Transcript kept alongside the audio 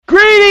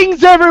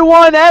Greetings,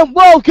 everyone, and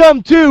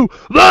welcome to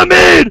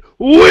the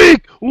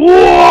Midweek War!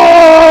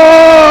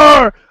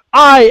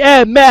 I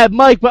am Mad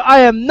Mike, but I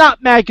am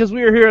not mad because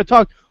we are here to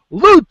talk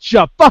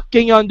Lucha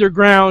fucking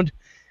Underground.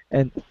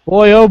 And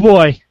boy, oh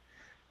boy,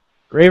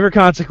 graver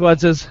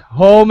consequences.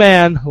 Oh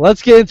man,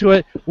 let's get into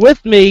it.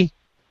 With me,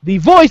 the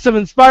voice of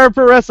Inspired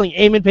Pro Wrestling,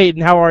 Eamon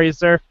Paton. How are you,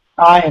 sir?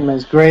 I am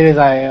as great as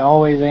I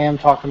always am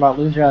talking about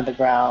Lucha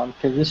Underground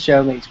because this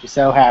show makes me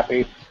so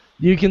happy.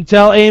 You can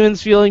tell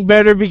Eamon's feeling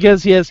better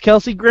because he has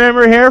Kelsey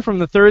Grammer hair from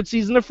the third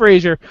season of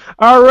Frasier.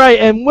 All right,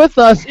 and with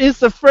us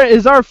is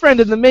our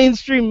friend in the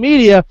mainstream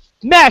media,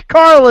 Matt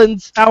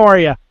Carlins. How are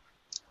you?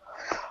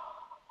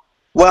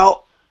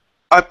 Well,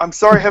 I'm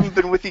sorry I haven't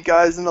been with you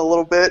guys in a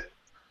little bit.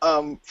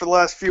 For the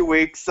last few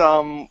weeks,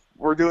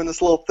 we're doing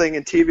this little thing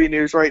in TV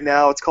news right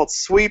now. It's called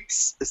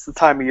Sweeps. It's the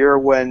time of year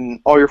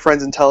when all your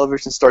friends in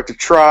television start to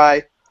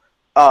try.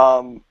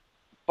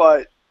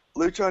 But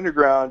Lucha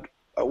Underground,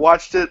 I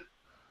watched it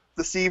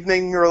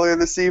earlier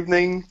this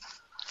evening,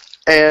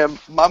 and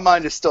my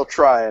mind is still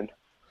trying.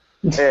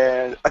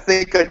 And I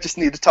think I just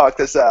need to talk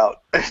this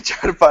out and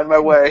try to find my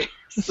way.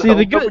 So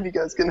I'm hoping you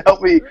guys can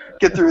help me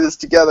get through this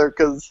together,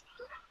 because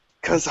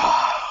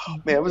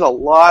man, it was a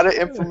lot of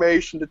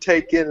information to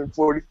take in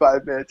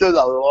 45 minutes. It was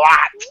a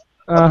lot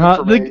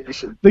of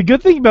information. The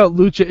good thing about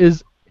Lucha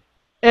is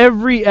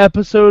every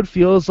episode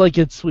feels like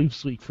it's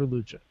sweeps week for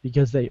Lucha,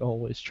 because they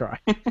always try.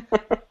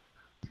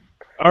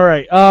 All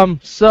right,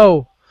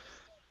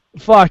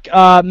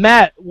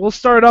 Matt, we'll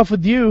start off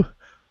with you.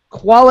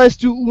 ¿Cuál es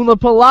tu una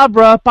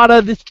palabra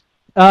para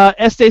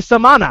esta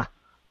semana?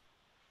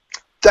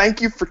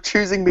 Thank you for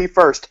choosing me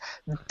first.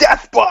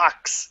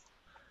 Deathbox!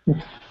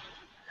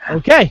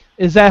 Okay,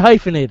 is that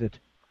hyphenated?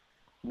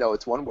 No,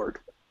 it's one word.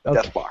 Okay.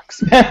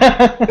 Deathbox.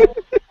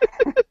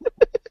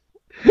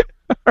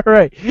 All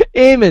right,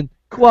 Eamon,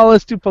 ¿cuál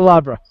es tu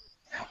palabra?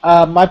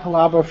 My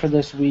palabra for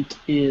this week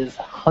is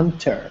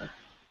Hunter.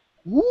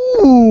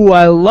 Ooh,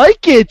 I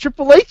like it.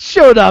 Triple H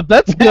showed up.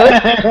 That's good.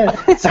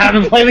 It's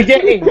time to play the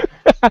game.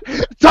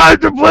 Time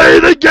to play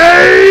the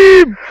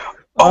game!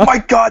 Oh my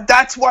god,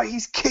 that's why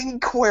he's King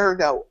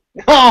Cuerno.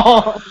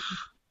 Oh.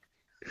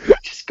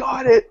 Just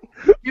got it.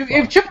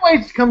 If Triple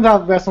H comes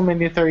out of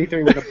WrestleMania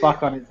 33 with a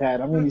buck on his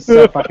head, I'm going to be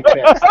so fucking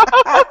pissed.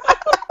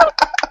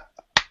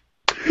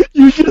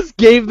 You just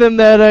gave them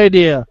that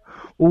idea.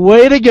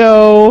 Way to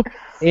go,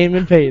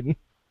 Eamon Paton.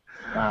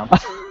 Wow.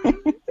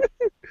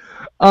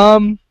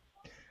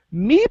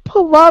 Mi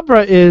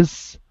palabra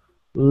is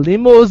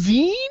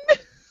limousine?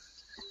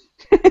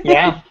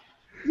 Yeah.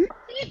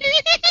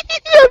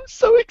 I'm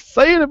so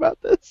excited about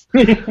this.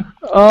 In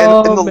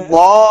the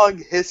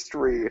long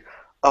history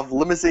of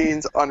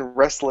limousines on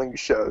wrestling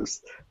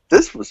shows,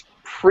 this was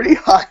pretty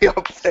high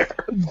up there.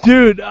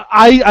 Dude,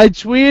 I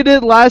tweeted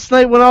it last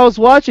night when I was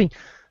watching.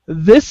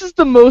 This is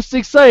the most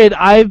excited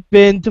I've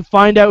been to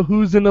find out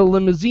who's in a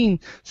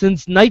limousine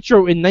since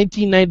Nitro in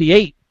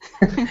 1998.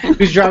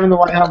 Who's driving the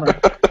white Hummer?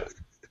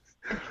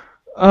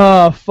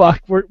 Oh,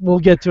 fuck. We'll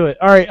get to it.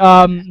 All right,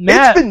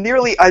 Matt. It's been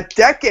nearly a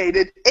decade,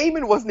 and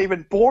Eamon wasn't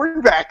even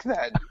born back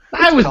then.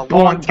 I was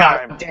born,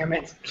 god damn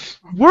it.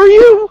 Were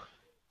you?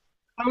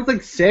 I was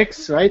like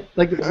 6, right?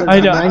 Like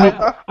I know.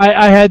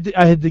 I had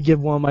to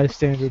give one of my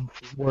standard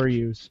were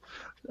yous.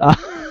 All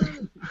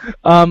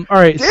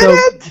right.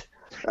 Did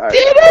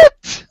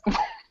it?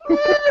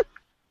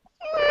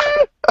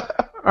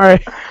 All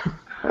right.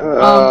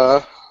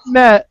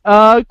 Matt,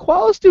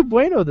 ¿cuál es tu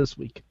bueno this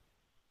week?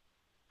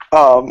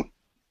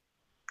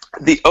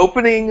 The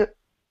opening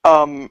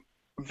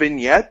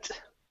vignette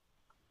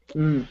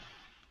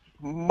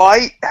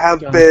might have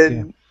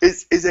been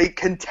is a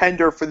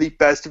contender for the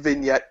best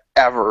vignette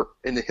ever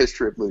in the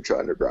history of Lucha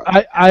Underground.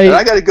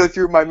 I got to go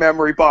through my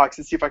memory box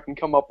and see if I can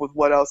come up with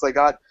what else I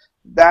got.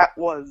 That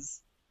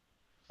was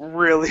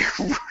really,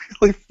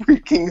 really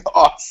freaking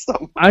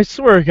awesome. I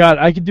swear to God,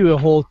 I could do a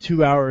whole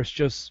 2 hours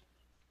just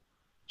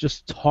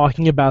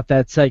talking about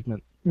that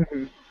segment.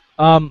 Mm-hmm.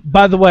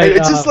 By the way,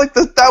 it's just like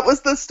that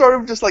was the start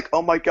of just like,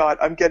 oh my god,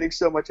 I'm getting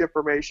so much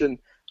information.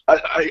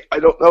 I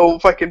don't know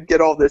if I can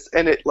get all this,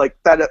 and it like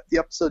that the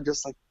episode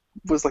just like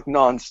was like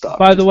nonstop.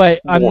 By the way,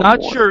 I'm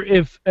not sure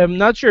if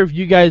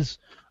you guys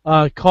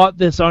caught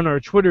this on our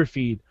Twitter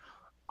feed.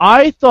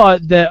 I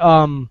thought that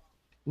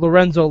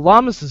Lorenzo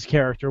Lamas'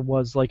 character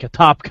was like a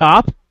top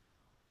cop.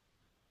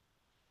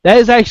 That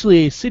is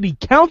actually a city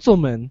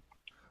councilman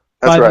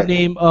by the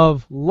name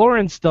of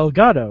Lawrence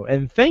Delgado,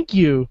 and thank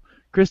you,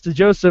 Krista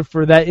Joseph,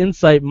 for that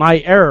insight, my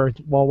error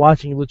while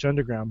watching Lucha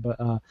Underground, but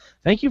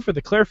thank you for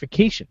the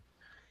clarification.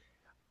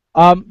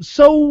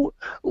 So,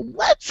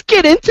 let's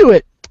get into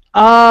it.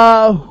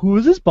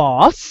 Who's his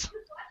boss?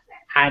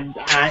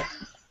 I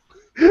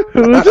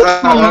Who's his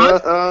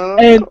boss?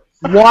 And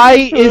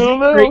why isn't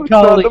Great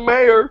Khali? The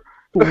mayor.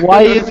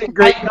 Why isn't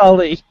Great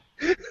Khali?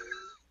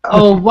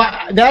 Oh,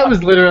 that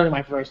was literally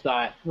my first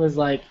thought. Was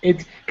like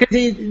it's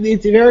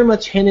very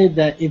much hinted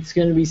that it's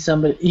going to be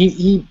somebody.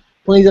 He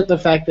plays up the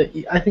fact that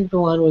I think the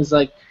line was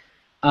like,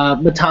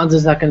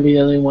 Matanza's not going to be the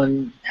only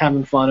one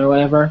having fun or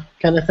whatever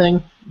kind of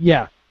thing.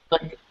 Yeah.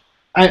 Like,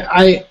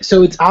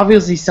 So it's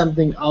obviously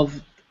something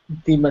of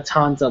the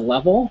Matanza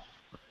level.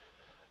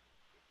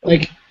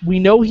 Like, we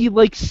know he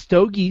likes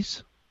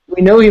stogies.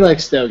 we know he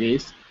likes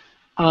stogies.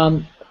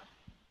 I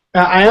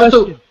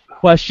also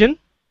Question.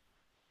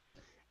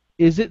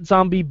 Is it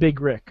Zombie Big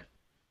Rick?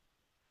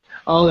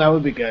 Oh, that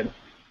would be good.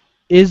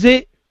 Is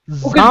it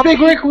Because Zombie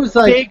Big Rick was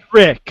like Big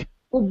Rick?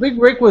 Well, Big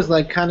Rick was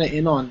like kind of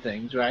in on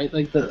things, right?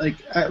 Like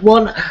I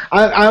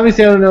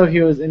obviously I don't know if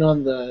he was in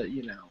on the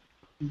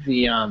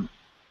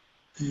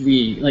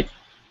the like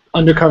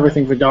undercover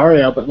thing for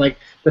Dario, but like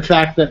the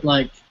fact that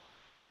like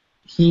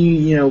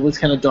he was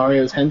kind of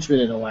Dario's henchman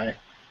in a way.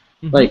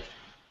 Mm-hmm. Like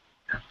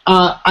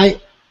I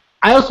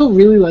also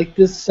really like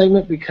this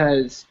segment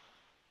because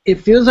it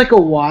feels like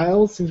a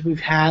while since we've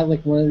had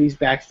like one of these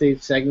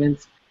backstage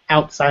segments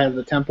outside of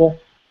the temple.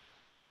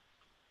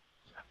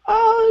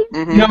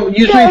 No,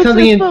 usually it's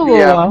something in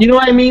you know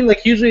what I mean.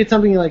 Like usually it's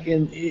something like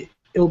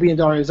it'll be in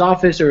Dario's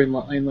office or in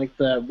like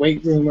the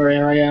weight room or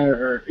area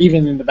or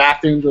even in the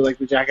bathrooms or like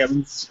the Jack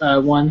Evans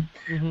one.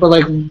 Mm-hmm. But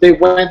like they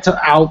went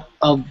out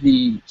of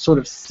the sort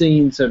of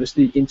scene, so to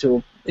speak,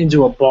 into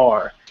a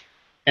bar,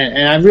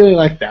 and I really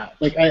like that.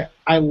 Like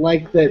I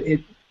like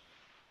that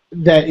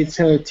it's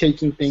kind of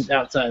taking things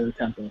outside of the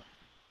temple.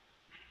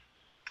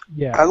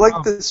 Yeah, I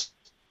like this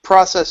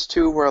process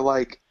too, where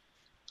like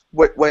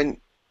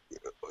when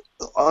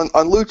on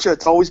Lucha,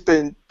 it's always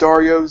been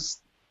Dario's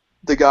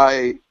the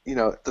guy,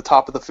 at the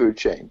top of the food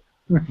chain.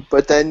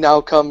 But then now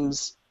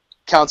comes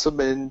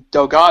Councilman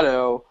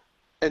Delgado,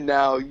 and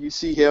now you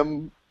see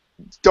him,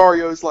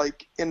 Dario's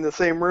like in the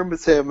same room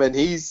as him, and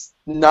he's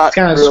not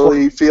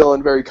really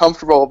feeling very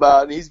comfortable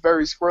about it, and he's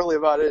very squirrely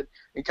about it,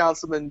 and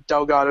Councilman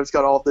Delgado's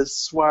got all this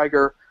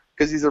swagger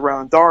because he's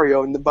around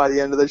Dario, and then by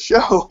the end of the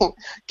show,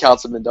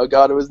 Councilman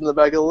Delgado is in the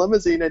back of the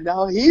limousine, and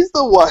now he's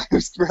the one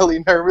who's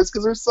really nervous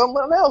because there's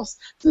someone else.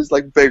 There's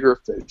like bigger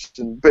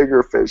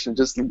fish, and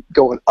just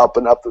going up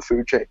and up the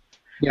food chain.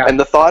 Yeah. And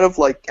the thought of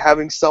like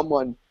having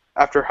someone,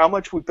 after how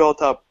much we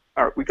built up,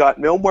 all right, we got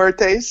Mil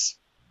Muertes,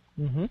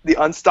 the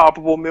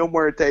unstoppable Mil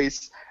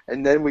Muertes,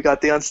 and then we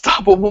got the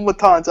unstoppable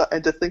Matanza,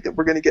 and to think that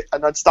we're going to get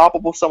an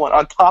unstoppable someone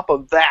on top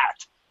of that,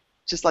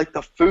 just like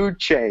the food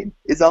chain,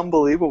 is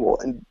unbelievable.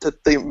 And to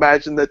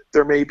imagine that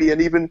there may be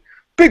an even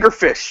bigger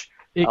fish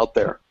out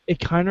there. It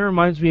kind of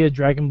reminds me of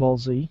Dragon Ball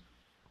Z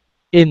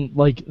in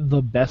like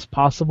the best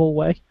possible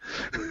way.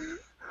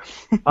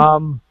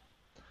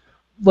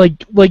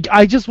 Like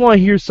I just want to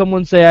hear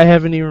someone say I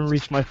haven't even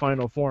reached my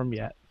final form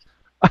yet.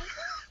 I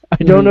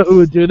don't know who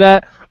would do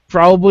that.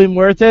 Probably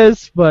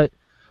Muertes, but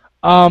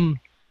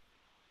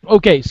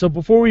okay, so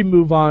before we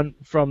move on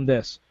from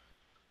this,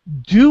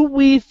 do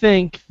we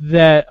think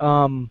that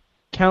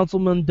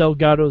Councilman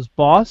Delgado's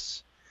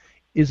boss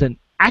is an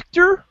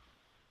actor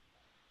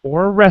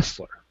or a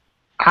wrestler?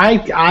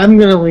 I'm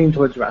going to lean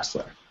towards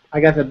wrestler.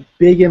 I got the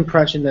big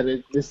impression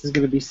that this is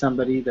going to be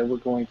somebody that we're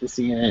going to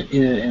see in an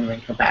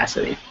in-ring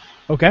capacity.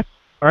 Okay.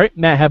 All right,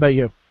 Matt, how about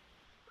you?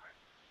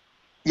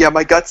 Yeah,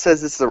 my gut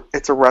says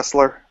it's a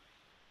wrestler.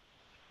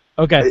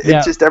 Okay.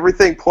 It's just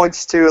everything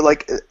points to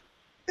like,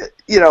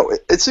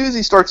 as soon as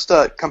he starts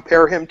to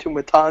compare him to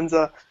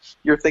Matanza,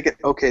 you're thinking,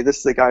 okay, this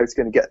is the guy who's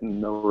going to get in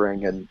the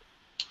ring,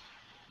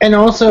 and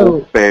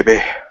also,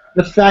 baby,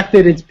 the fact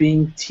that it's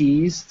being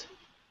teased,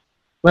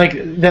 like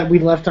that we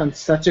left on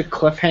such a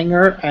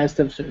cliffhanger as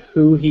to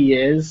who he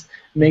is,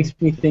 makes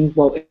me think,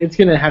 well, it's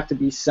going to have to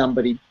be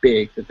somebody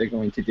big that they're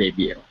going to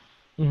debut.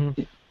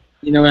 Mm-hmm.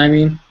 You know what I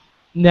mean?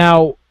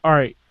 Now, all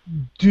right,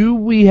 do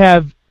we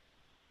have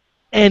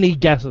any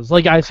guesses?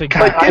 Like I said,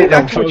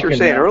 that's what you were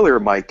saying earlier,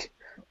 Mike.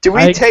 Do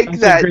we take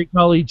that? I'm great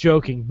colleague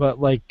joking, but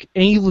like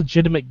any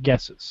legitimate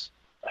guesses?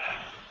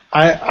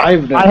 I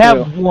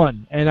have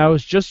one, and I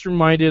was just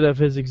reminded of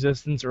his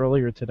existence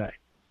earlier today.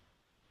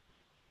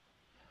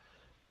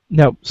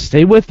 Now,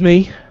 stay with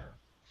me.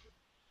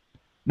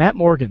 Matt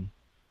Morgan.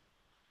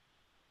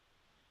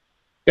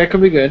 That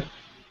could be good.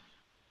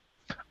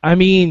 I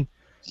mean,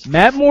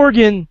 Matt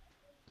Morgan,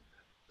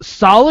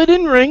 solid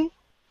in ring,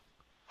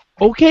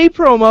 okay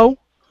promo,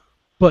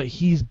 but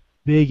he's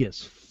big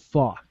as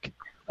fuck.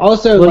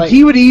 Also, like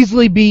he would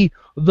easily be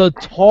the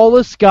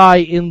tallest guy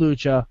in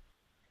Lucha,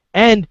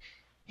 and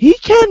he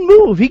can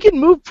move. He can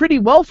move pretty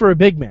well for a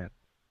big man.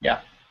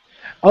 Yeah.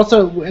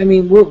 Also, I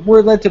mean,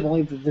 we're led to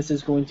believe that this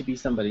is going to be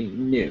somebody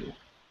new.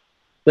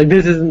 Like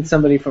this isn't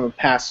somebody from a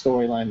past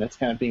storyline that's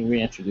kind of being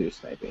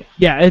reintroduced, maybe.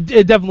 Yeah,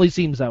 it definitely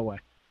seems that way.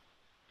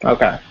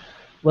 Okay.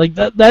 Like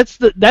that's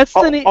the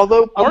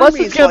although unless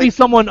it's gonna be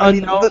someone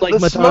unknown like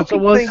Matanza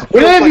was.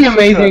 Wouldn't it be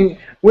amazing?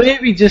 Wouldn't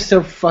it be just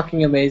so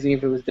fucking amazing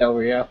if it was Del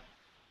Rio?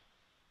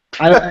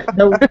 That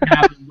wouldn't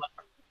happen.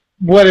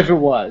 What if it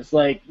was?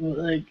 Like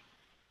that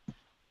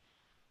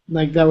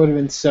would have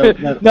been so.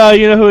 No,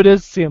 you know who it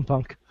is? CM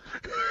Punk.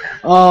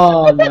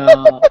 Oh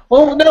no!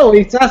 Oh no!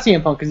 It's not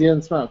CM Punk because he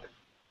doesn't smoke.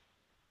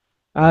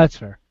 That's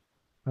fair.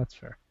 That's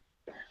fair.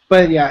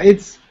 But yeah,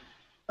 it's.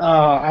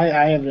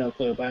 I have no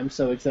clue, but I'm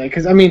so excited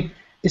because I mean,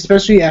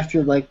 especially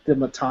after like the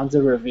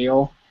Matanza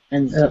reveal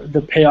and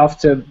the payoff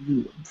to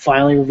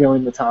finally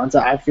revealing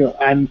Matanza,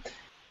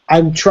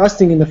 I'm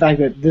trusting in the fact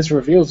that this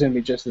reveal is going to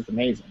be just as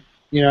amazing.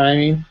 You know what I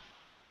mean?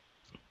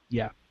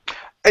 Yeah.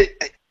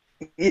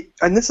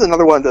 And this is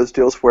another one of those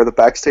deals where the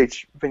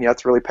backstage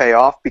vignettes really pay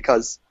off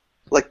because,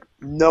 like,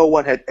 no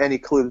one had any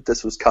clue that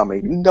this was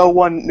coming. No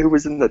one who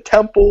was in the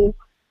temple,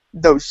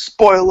 no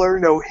spoiler,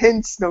 no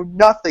hints, no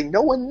nothing.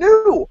 No one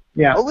knew.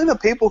 Yeah. Only the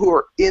people who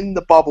were in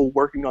the bubble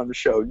working on the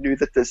show knew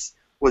that this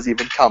was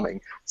even coming.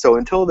 So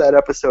until that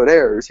episode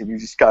airs, you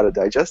just got to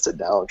digest it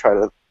now and try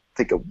to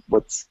think of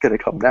what's going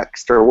to come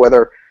next, or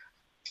whether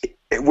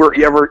we're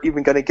ever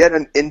even going to get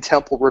an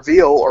in-temple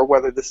reveal, or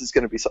whether this is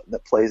going to be something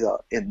that plays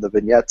out in the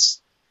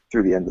vignettes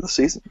through the end of the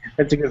season.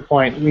 That's a good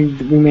point. We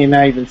may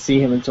not even see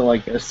him until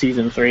like a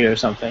season 3 or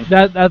something.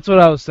 That's what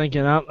I was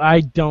thinking.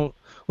 I don't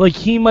like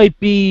he might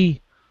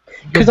be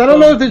because I don't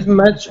know if there's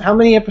much. How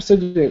many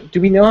episodes do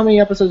we know? How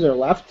many episodes are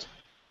left?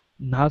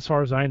 Not as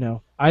far as I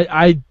know.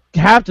 I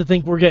have to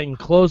think we're getting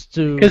close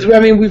to. Because I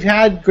mean, we've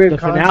had Grave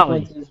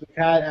Consequences. Finale. We've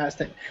had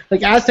Aztec.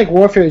 Like Aztec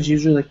Warfare is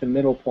usually like the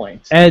middle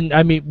point. And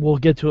I mean, we'll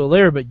get to it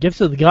later. But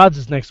Gifts of the Gods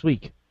is next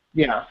week.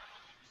 Yeah.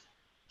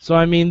 So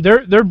I mean,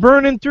 they're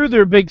burning through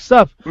their big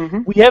stuff.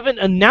 Mm-hmm. We haven't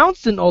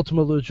announced an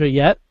Ultima Lucha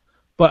yet,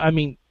 but I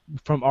mean,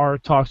 from our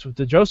talks with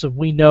Joseph,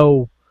 we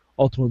know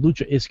Ultima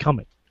Lucha is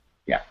coming.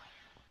 Yeah.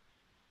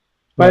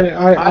 But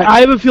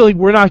I have a feeling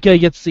we're not gonna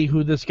get to see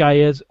who this guy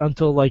is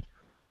until like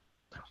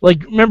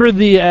remember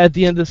at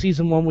the end of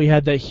season 1 we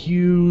had that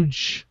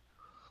huge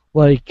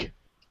like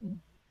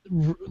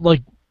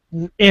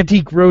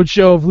antique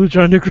roadshow of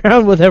Lucha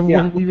Underground with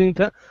everyone leaving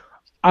town.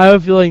 I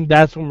have a feeling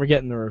that's when we're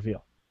getting the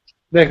reveal.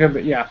 That could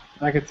be, yeah,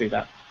 I could see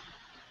that.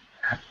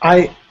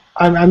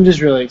 I'm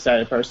just really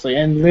excited personally,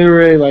 and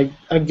literally like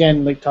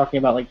again like talking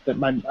about like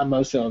my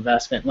emotional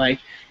investment. Like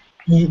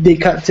they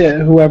cut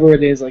to whoever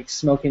it is like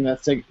smoking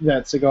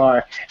that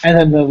cigar, and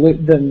then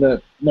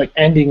the like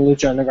ending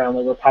Lucha Underground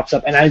logo pops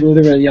up, and I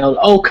literally yelled,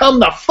 "Oh,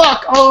 come the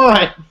fuck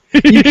on!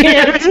 You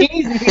can't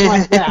tease me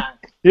like that."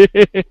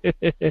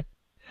 It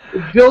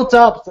built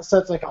up to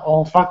such like,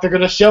 oh fuck, they're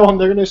gonna show him.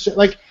 They're gonna show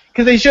like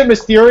because they showed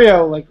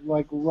Mysterio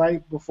like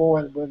right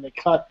before when they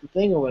cut the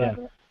thing or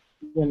whatever. Yeah.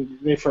 When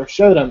they first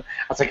showed him,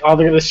 I was like, oh,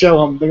 they're gonna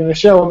show him. They're gonna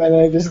show him, and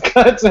then it just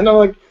cuts, and I'm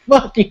like,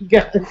 fucking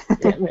god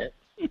damn it.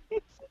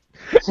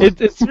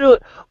 It's really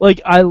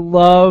like I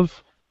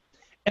love,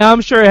 and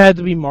I'm sure it had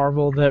to be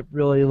Marvel that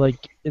really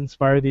like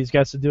inspired these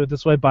guys to do it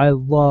this way. But I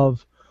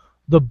love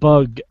the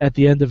bug at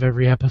the end of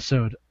every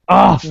episode.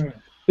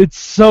 It's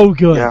so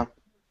good. Yeah.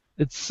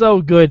 It's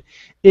so good.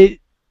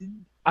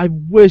 I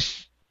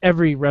wish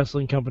every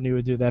wrestling company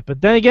would do that,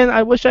 but then again,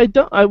 I wish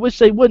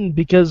they wouldn't,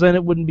 because then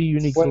it wouldn't be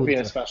unique. Wouldn't be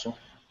as special.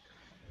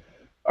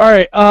 All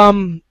right.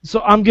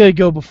 So I'm gonna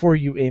go before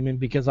you, Eamon,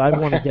 because I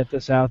want to get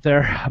this out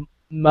there.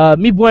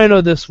 Mi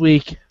bueno this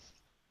week.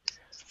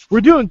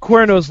 We're doing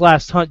Cuerno's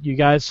Last Hunt, you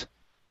guys.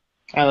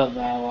 I love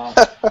that a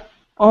lot.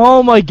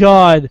 Oh my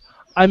god.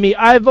 I mean,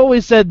 I've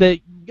always said that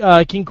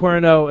King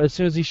Cuerno, as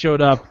soon as he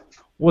showed up,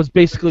 was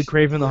basically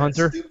Kraven the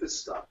Hunter.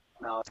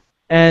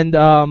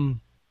 And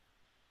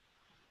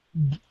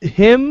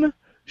him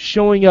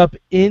showing up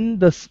in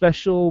the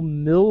special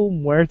Mil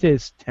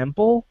Muertes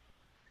temple,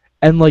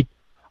 and like,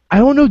 I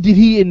don't know, did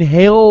he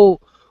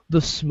inhale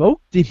the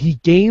smoke? Did he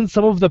gain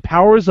some of the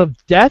powers of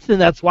death,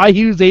 and that's why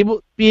he was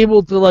able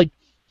to like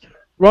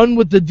run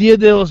with the Dia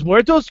de los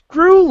Muertos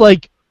crew?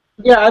 Like,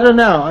 yeah, I don't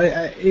know.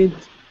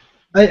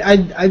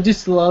 I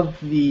just love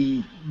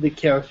the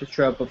character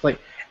trope of like,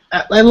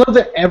 I love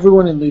that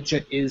everyone in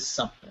Lucha is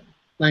something.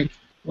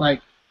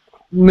 Like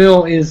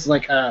Mil is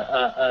like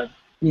a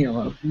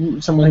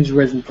someone who's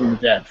risen from the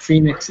dead.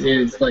 Phoenix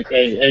is like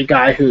a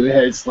guy who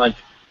has like,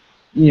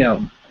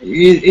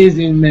 is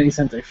in many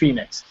sense a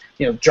phoenix.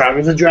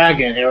 Dragon's a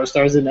dragon,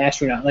 Aerostar's an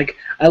astronaut. Like,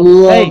 I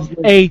love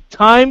a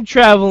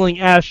time-traveling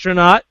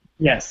astronaut.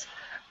 Yes,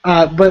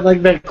 but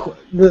like the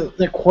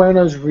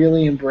Cuerno's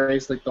really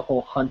embraced like the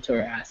whole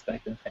hunter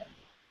aspect of him,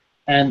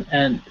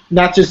 and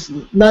not just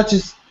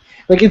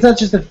like it's not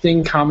just a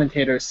thing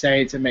commentators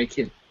say to make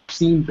it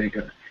seem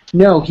bigger.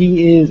 No,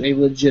 he is a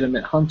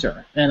legitimate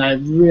hunter, and I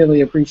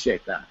really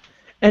appreciate that.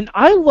 And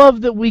I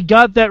love that we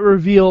got that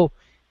reveal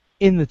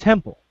in the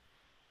temple.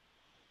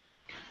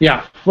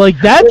 Yeah, like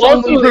that's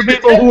only for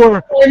people who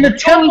are in the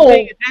temple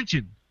paying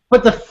attention.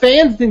 But the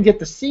fans didn't get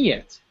to see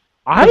it.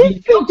 I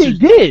think they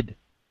did.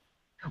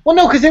 Well,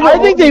 no, because I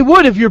think they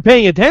would if you're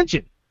paying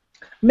attention.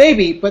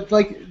 Maybe, but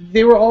like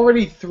they were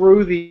already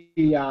through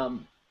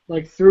the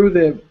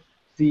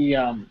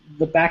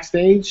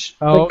backstage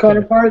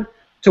counterpart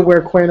to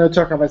where Cuerno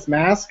took off his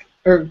mask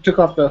or took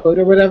off the hood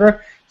or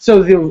whatever.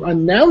 So the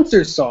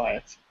announcers saw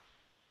it.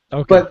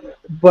 Okay.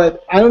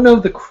 But I don't know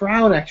if the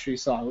crowd actually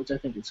saw it, which I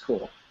think is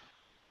cool.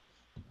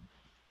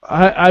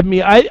 I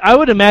mean, I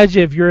would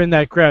imagine if you're in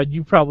that crowd,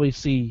 you probably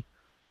see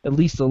at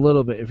least a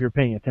little bit if you're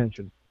paying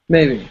attention.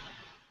 Maybe.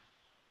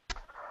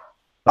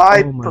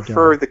 I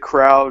prefer the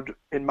crowd,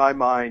 in my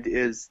mind,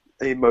 is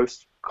a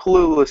most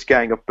clueless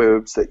gang of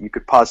boobs that you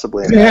could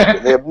possibly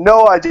imagine. They have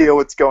no idea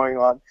what's going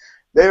on.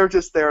 They're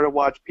just there to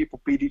watch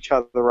people beat each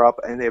other up,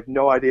 and they have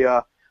no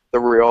idea the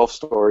real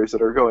stories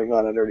that are going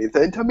on underneath.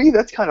 And to me,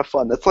 that's kind of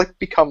fun. That's like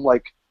become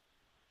like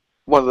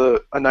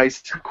a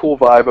nice, cool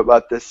vibe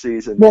about this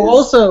season. Well,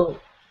 also,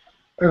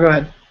 go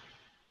ahead.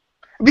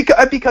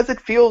 Because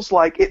it feels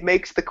like it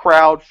makes the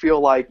crowd feel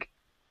like,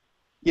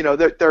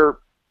 they're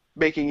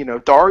making,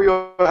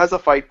 Dario has a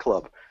fight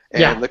club,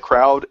 and the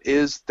crowd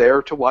is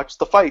there to watch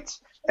the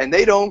fights, and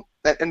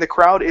the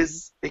crowd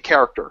is a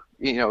character,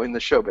 in the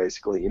show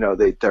basically.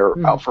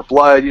 They're out for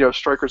blood.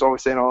 Stryker's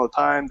always saying all the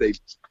time they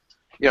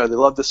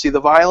love to see the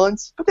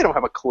violence, but they don't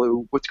have a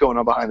clue what's going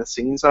on behind the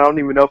scenes. I don't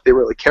even know if they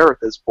really care at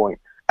this point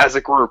as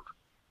a group.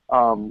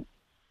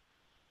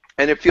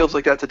 And it feels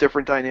like that's a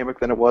different dynamic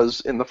than it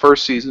was in the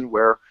first season,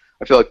 where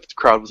I feel like the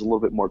crowd was a little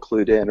bit more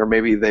clued in, or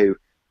maybe they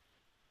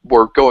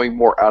were going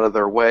more out of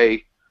their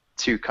way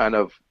to kind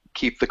of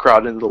keep the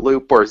crowd in the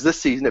loop. Whereas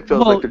this season, it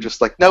feels like they're just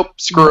like, nope,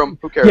 screw them,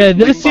 who cares? Yeah,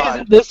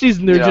 this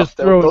season they're just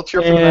throwing they'll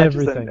cheer for the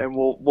matches, and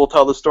we'll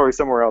tell the story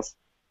somewhere else.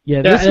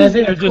 Yeah, this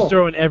season they're just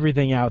throwing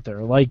everything out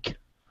there, like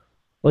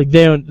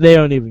they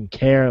don't even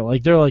care.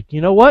 Like, they're like, you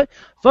know what?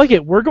 Fuck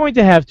it, we're going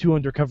to have 2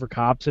 undercover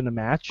cops in a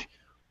match.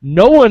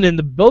 No one in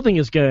the building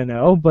is gonna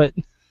know, but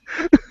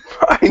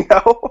I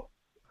know.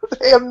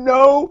 They have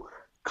no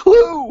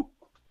clue.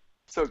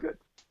 So good.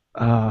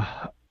 All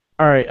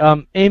right,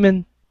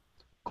 Eamon,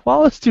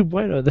 ¿cuál es tu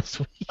bueno this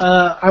week?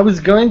 I was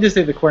going to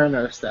say the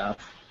Cuerno stuff.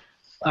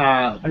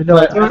 I know,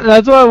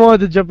 that's why I wanted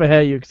to jump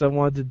ahead of you, because I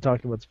wanted to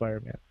talk about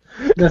Spider-Man.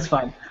 That's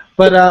fine.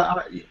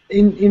 But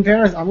in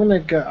fairness, I'm gonna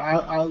go.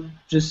 I'll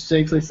just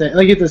safely say,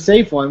 like, it's a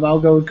safe one, but I'll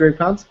go with Great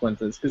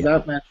Consequences, because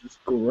that match was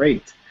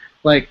great.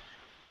 Like,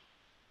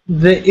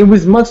 it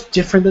was much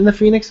different than the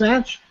Phoenix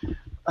match,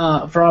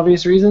 for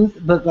obvious reasons.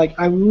 But like,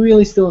 I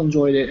really still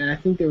enjoyed it, and I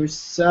think there was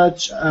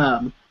such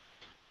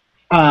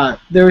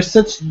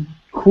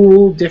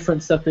cool,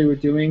 different stuff they were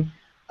doing.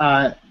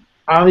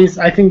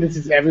 Obviously, I think this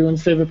is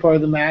everyone's favorite part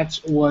of the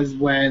match was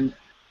when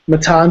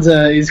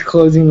Matanza is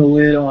closing the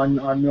lid on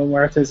Mil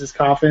Muertes'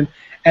 coffin,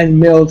 and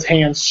Mil's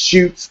hand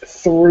shoots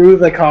through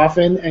the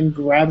coffin and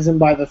grabs him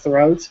by the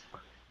throat.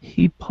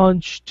 He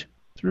punched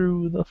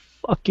through the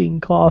fucking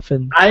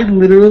coffin. I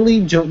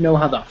literally don't know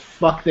how the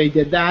fuck they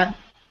did that,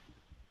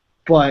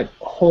 but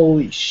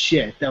holy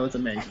shit, that was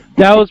amazing.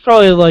 That was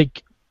probably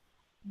like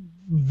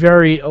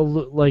very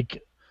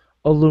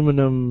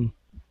aluminum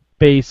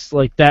base,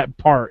 like that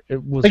part.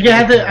 It was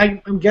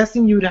like, I'm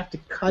guessing you would have to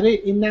cut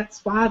it in that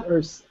spot,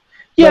 or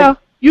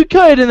you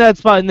cut it in that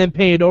spot and then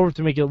paint it over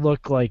to make it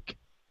look like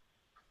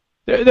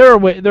there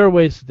are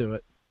ways to do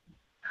it.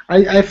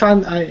 I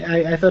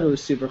thought it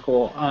was super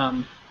cool.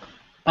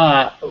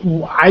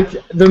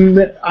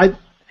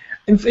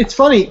 It's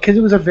funny because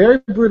it was a very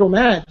brutal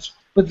match,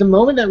 but the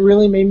moment that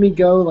really made me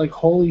go like,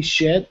 holy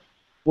shit,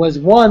 was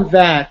one,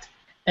 that,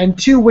 and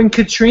two, when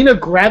Katrina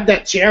grabbed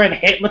that chair and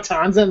hit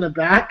Matanza in the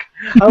back.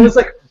 I was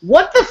like,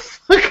 what the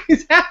fuck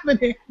is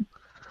happening?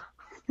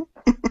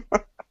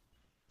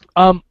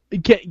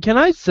 Can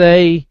I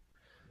say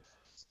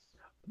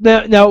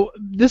now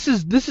this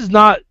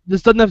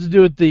doesn't have to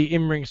do with the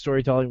in-ring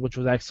storytelling, which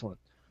was excellent,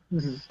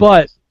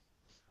 but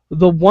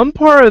the one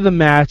part of the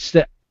match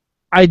that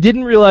I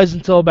didn't realize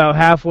until about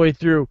halfway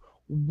through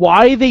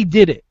why they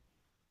did it,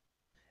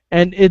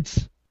 and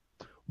it's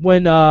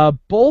when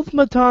both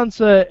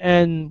Matanza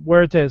and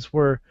Muertes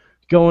were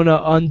going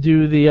to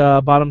undo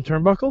the bottom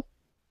turnbuckle.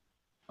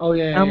 Oh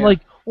yeah. I'm like,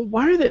 well,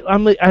 why are they?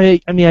 I'm like, I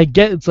mean, I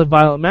get it's a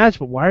violent match,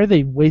 but why are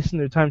they wasting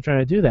their time trying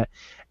to do that?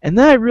 And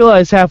then I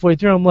realized halfway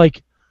through, I'm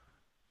like,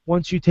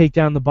 once you take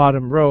down the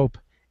bottom rope,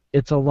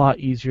 it's a lot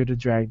easier to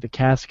drag the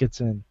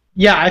caskets in.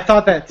 Yeah, I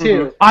thought that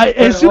too.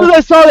 As soon as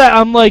I saw that,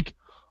 I'm like,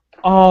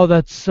 oh,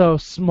 that's so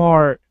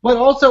smart. But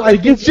also, I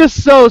think it's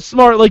just so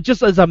smart, like,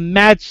 just as a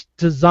match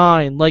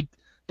design, like,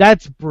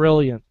 that's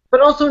brilliant.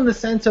 But also in the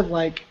sense of,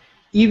 like,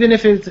 even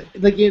if it's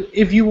like,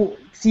 if you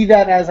see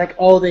that as like,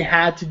 oh, they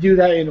had to do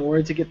that in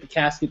order to get the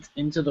caskets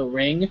into the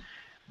ring,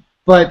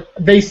 but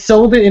they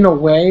sold it in a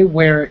way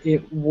where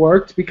it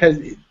worked because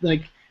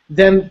like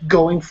them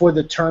going for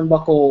the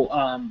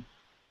turnbuckle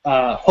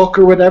hook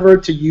or whatever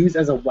to use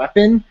as a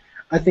weapon,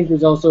 I think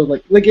was also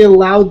like it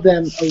allowed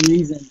them a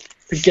reason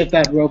to get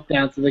that rope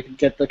down so they could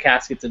get the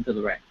caskets into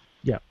the ring.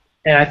 Yeah,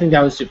 and I think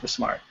that was super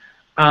smart.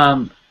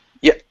 Yeah.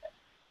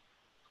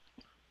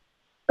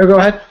 Oh, go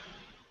ahead.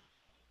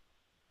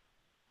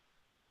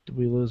 Did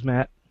we lose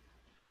Matt?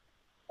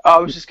 I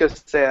was just going to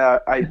say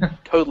I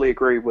totally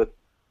agree with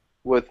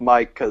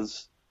Mike,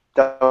 because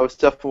that was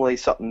definitely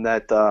something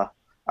that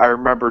I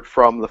remembered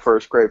from the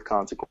first Grave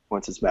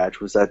Consequences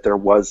match, was that it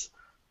was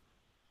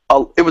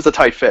a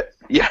tight fit,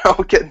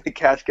 getting the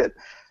casket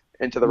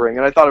into the ring,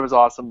 and I thought it was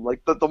awesome.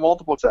 Like the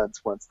multiple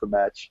sense once the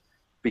match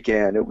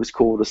began, it was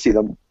cool to see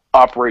them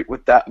operate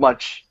with that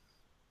much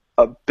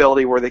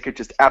ability where they could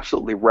just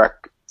absolutely wreck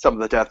some of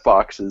the death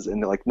boxes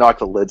and like knock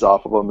the lids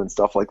off of them and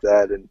stuff like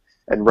that, and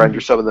render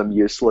some of them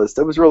useless.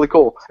 That was really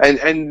cool. And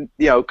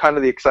kind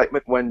of the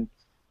excitement when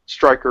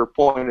Stryker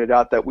pointed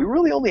out that we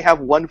really only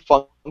have one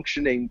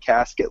functioning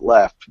casket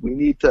left. We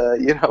need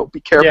to,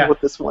 be careful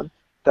with this one.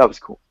 That was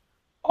cool.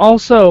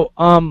 Also,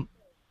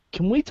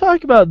 can we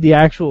talk about the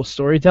actual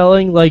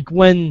storytelling? Like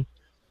when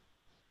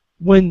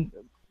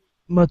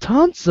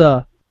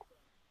Matanza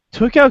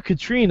took out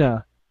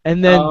Katrina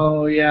and then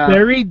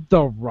buried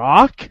the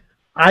Rock.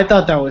 I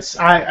thought that was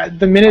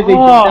the minute they did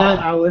that,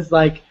 I was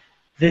like,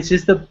 this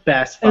is the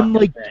best fucking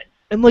thing.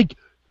 And like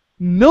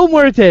Mil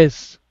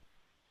Muertes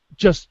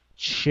just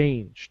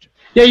changed.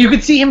 Yeah, you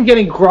could see him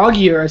getting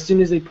groggier as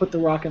soon as they put the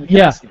Rock in the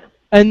casket.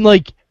 And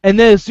then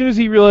as soon as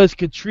he realized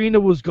Katrina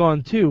was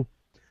gone too,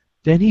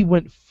 then he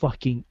went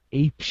fucking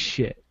ape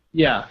shit.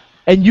 Yeah.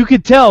 And you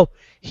could tell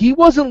he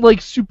wasn't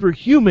like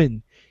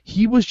superhuman.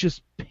 He was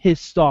just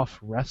pissed off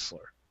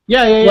wrestler.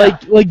 Yeah.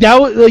 Like that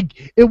was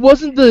like it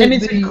wasn't the. And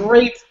it's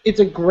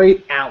a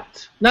great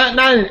out. Not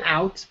an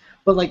out,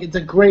 but like it's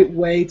a great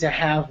way to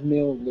have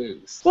Mil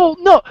lose. Well,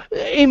 no,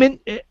 Eamon.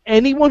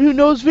 Anyone who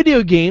knows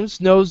video games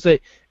knows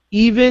that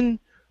even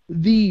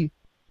the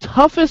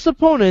toughest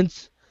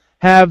opponents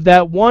have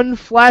that one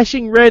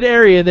flashing red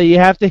area that you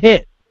have to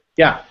hit.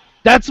 Yeah.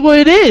 That's what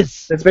it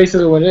is. That's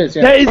basically what it is,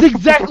 yeah. That is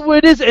exactly what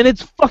it is, and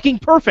it's fucking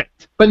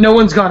perfect. But no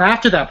one's gone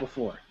after that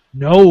before.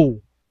 No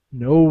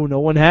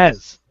one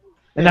has.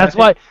 And that's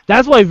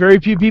why very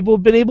few people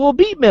have been able to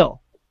beat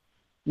Mil.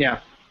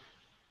 Yeah.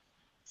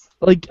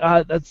 Like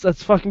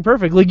that's fucking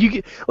perfect. Like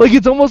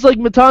it's almost like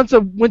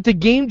Matanza went to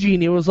Game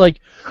Genie and was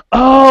like,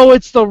 "Oh,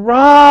 it's the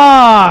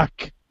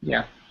Rock."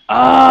 Yeah.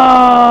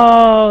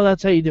 Oh,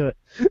 that's how you do it.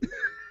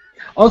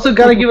 Also,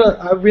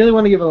 I really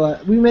want to give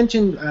we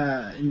mentioned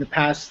in the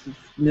past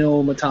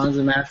Mil, Matanza,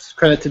 and Matt's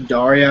credit to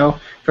Dario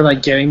for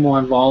like getting more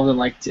involved and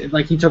like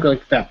he took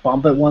like that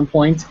bump at one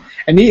point,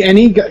 and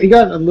he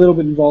got a little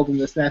bit involved in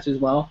this match as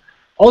well.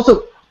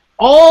 Also,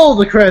 all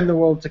the credit in the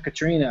world to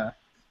Katrina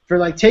for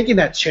like taking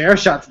that chair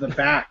shot to the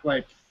back,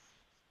 like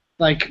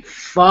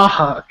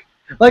fuck.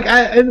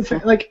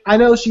 I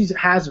know she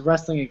has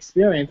wrestling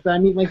experience, but I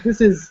mean like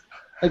this is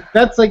like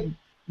that's like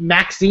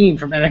Maxine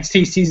from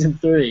NXT Season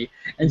 3,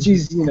 and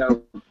she's,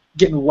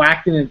 getting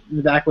whacked in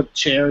the back with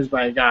chairs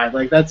by a guy.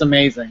 Like, that's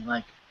amazing.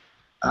 Like,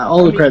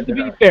 all the credit to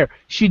be fair,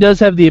 she does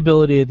have the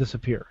ability to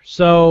disappear,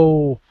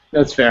 so...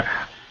 That's fair.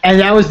 And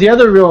that was the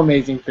other real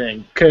amazing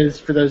thing, because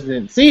for those who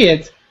didn't see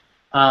it,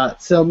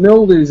 so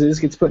Mil loses,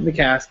 gets put in the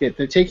casket,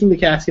 they're taking the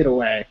casket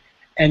away,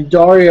 and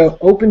Dario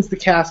opens the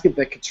casket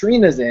that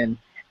Katrina's in,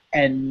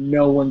 and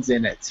no one's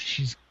in it.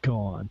 She's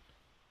gone.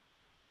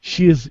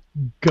 She is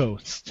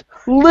ghost.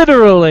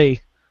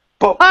 Literally.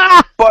 But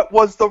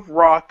was the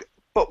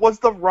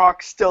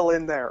Rock still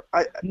in there?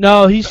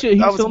 No, he's filming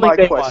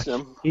Baywatch.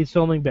 Question. He's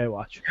filming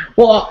Baywatch.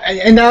 Well,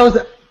 and that was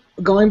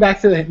going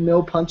back to the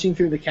Mil punching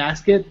through the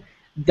casket.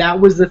 That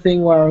was the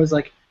thing where I was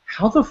like,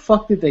 how the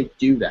fuck did they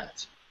do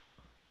that?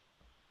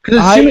 Because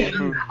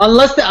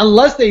unless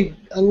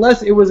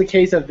it was a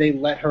case of they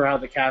let her out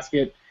of the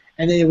casket,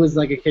 and it was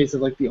like a case of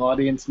like the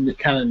audience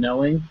kind of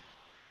knowing,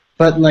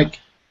 but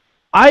like.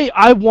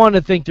 I want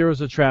to think there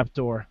was a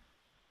trapdoor.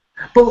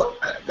 But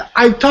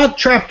I thought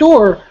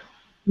trapdoor,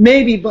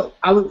 maybe, but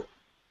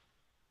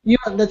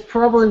that's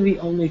probably the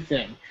only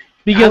thing.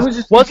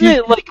 Because wasn't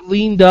it like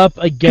leaned up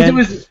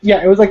against?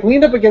 It was like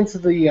leaned up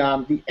against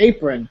the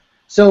apron.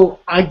 So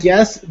I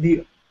guess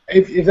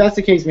if that's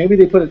the case, maybe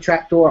they put a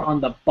trapdoor on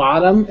the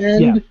bottom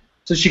end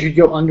so she could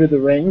go under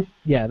the ring.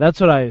 Yeah, that's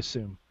what I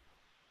assume.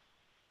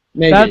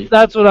 Maybe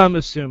that's what I'm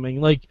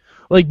assuming. Like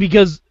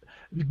because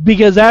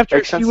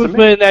after she was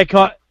put in that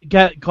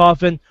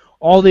coffin,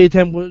 all the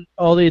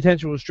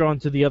attention was drawn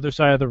to the other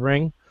side of the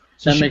ring.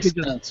 So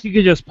she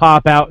could just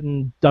pop out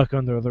and duck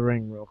under the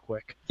ring real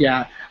quick.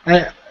 Yeah,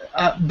 but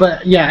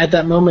at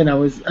that moment I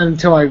was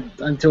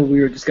until we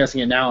were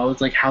discussing it now, I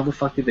was like, how the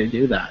fuck did they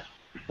do that?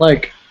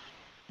 Like,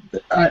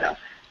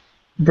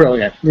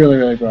 brilliant, really,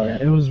 really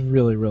brilliant. It was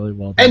really, really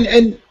well done.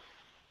 And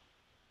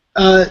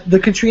the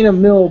Katrina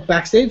Mil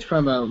backstage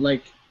promo,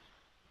 like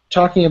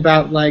talking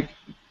about like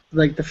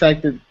the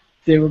fact that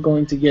they were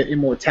going to get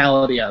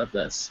immortality out of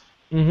this.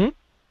 Mm-hmm.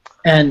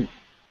 And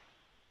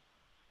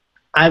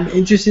I'm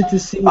interested to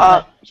see.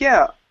 Can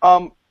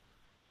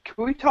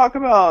we talk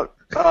about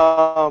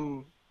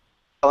telling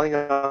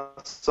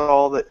us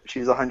all that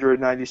she's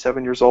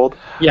 197 years old?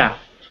 Yeah.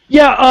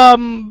 Yeah.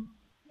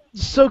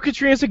 So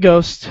Katrina's a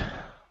ghost,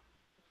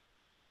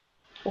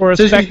 or a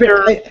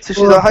specter. So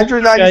she's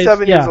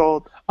 197 years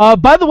old.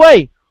 By the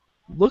way,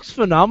 looks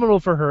phenomenal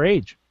for her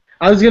age.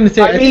 I was going to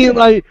say. I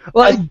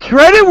mean,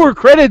 credit where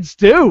credit's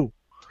due.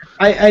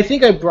 I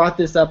think I brought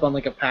this up on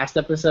like a past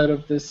episode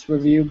of this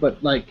review,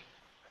 but like,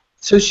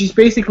 so she's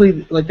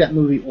basically like that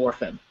movie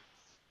Orphan.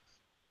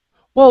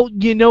 Well,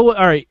 you know what?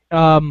 All right.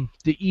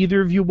 Did either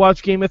of you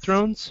watch Game of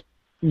Thrones?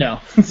 No.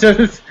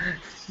 So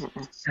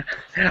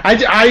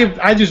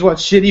I just watch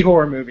shitty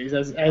horror movies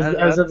as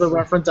of the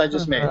reference I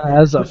just made.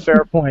 That's a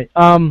fair point.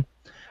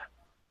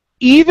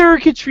 Either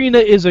Katrina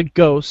is a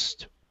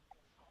ghost,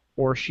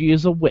 or she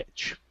is a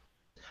witch.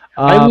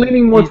 I'm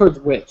leaning more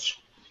towards witch.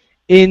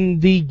 In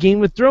the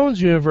Game of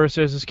Thrones universe,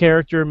 there's this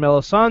character,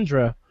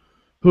 Melisandre,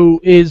 who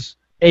is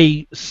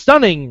a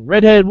stunning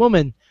redheaded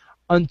woman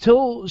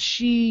until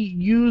she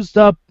used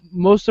up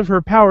most of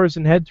her powers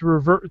and had to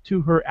revert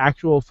to her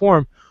actual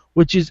form,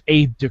 which is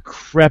a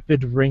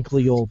decrepit,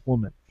 wrinkly old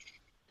woman.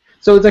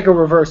 So it's like a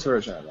reverse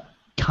version of that.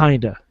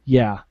 Kinda,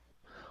 yeah.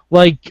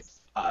 Like,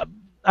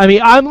 I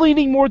mean, I'm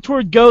leaning more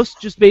toward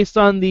Ghost just based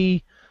on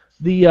the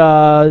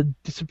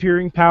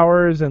disappearing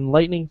powers and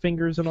lightning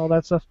fingers and all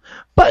that stuff.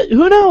 But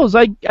who knows?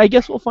 I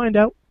guess we'll find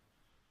out.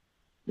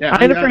 Yeah,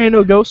 I ain't afraid of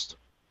no Ghost.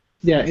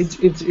 Yeah,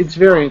 it's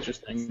very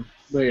interesting.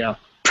 But yeah.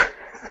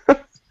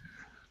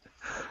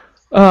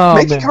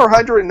 Making her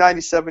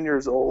 197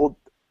 years old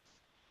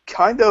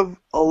kind of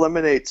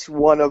eliminates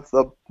one of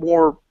the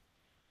more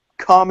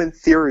common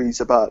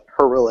theories about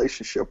her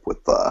relationship with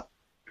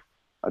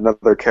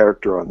another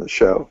character on the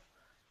show.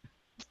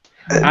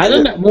 I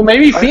don't know. Well,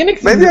 maybe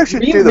Phoenix. Maybe I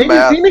should do the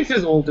math. Phoenix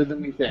is older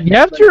than we think. You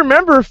have to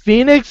remember,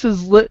 Phoenix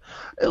is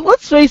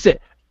let's face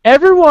it.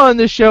 Everyone on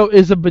this show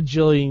is a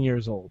bajillion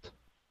years old.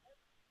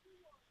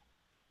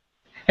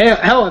 Hey,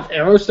 hell, if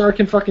Aerostar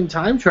can fucking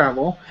time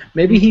travel,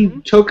 maybe he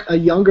took a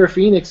younger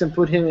Phoenix and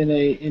put him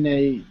in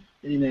a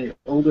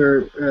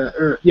older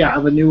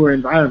of a newer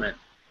environment.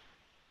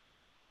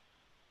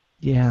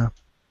 Yeah.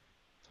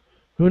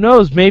 Who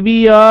knows?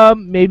 Maybe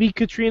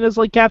Katrina's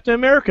like Captain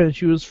America and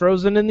she was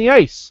frozen in the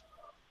ice.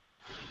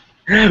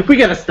 We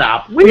gotta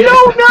stop. We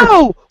don't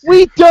know.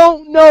 We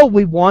don't know.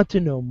 We want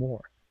to know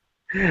more.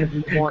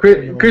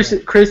 Chris,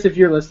 if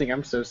you're listening,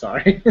 I'm so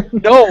sorry.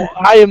 No,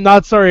 I am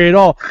not sorry at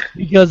all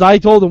because I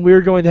told him we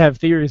were going to have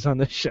theories on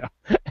this show,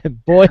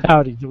 and boy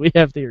howdy, do we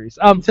have theories.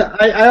 So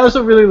I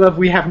also really love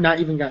we have not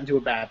even gotten to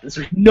a bad this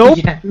week. Nope.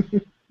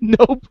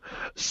 Nope.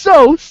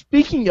 So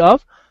speaking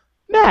of,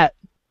 Matt,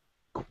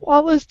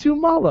 ¿cuál es tu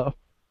malo?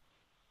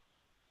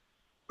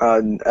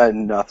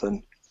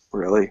 Nothing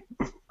really.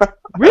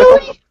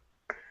 Really?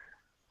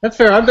 That's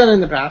fair. I've done it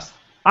in the past.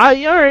 All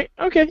right.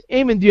 Okay.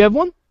 Eamon, do you have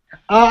one?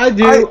 I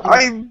do.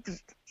 I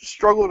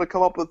struggle to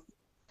come up with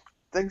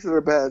things that are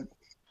bad.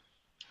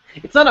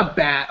 It's not a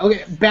bad.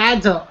 Okay,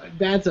 bad's a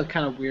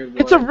kind of weird word.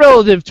 It's a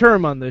relative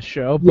term on this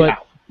show,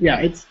 but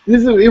yeah, it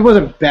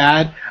wasn't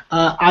bad.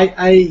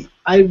 I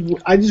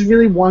just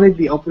really wanted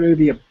the opener to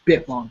be a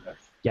bit longer.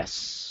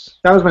 Yes.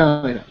 That was my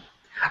only note.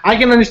 I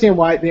can understand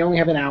why they only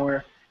have an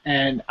hour,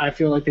 and I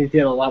feel like they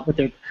did a lot with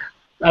their,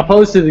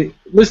 opposed to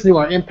listen to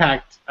our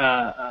Impact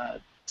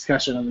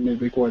discussion on the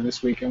midweek war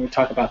this week, and we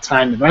talk about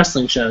time in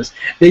wrestling shows.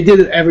 They did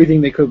everything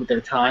they could with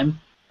their time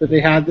that they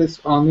had this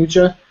on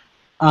Lucha.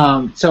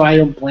 So I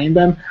don't blame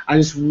them. I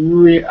just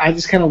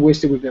kind of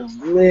wished it would have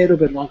been a little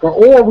bit longer,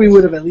 or we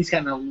would have at least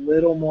gotten a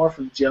little more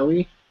from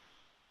Joey.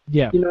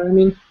 Yeah. You know what I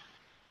mean?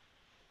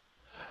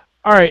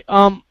 All right.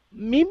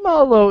 Mi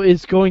malo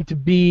is going to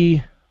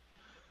be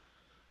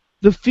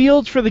the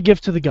field for the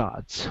gift to the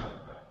gods.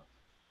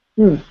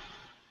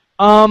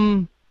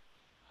 I'm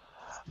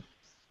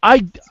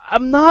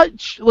not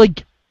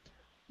like,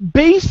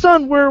 based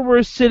on where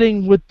we're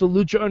sitting with the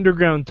Lucha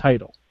Underground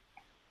title,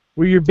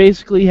 where you're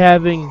basically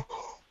having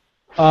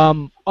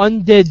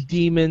undead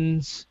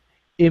demons,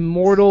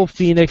 immortal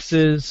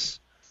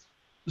phoenixes,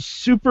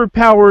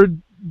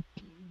 superpowered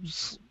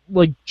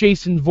like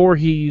Jason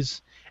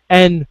Voorhees,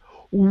 and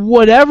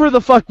whatever the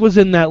fuck was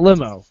in that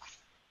limo.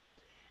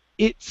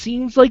 It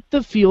seems like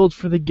the field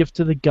for the gift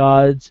to the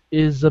gods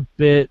is a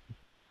bit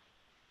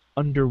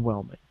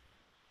underwhelming.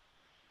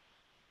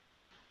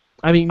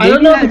 I mean,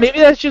 maybe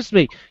that's just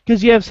me,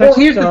 because you have Sexy Star. Well,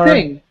 here's the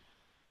thing.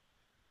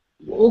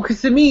 Well, because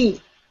to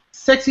me,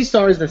 Sexy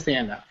Star is the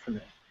standout for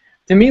me.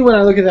 To me, when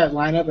I look at that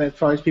lineup, as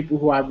far as people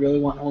who I really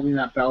want holding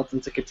that belt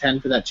and to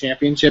contend for that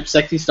championship,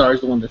 Sexy Star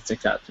is the one that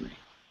sticks out to me.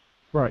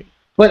 Right.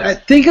 But I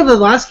think of the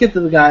last Gift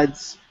of the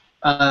Gods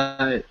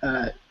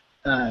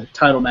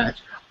title match.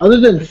 Other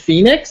than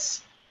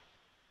Phoenix,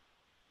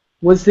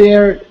 was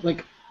there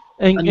like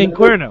and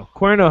Cuerno?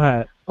 Cuerno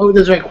had. Oh,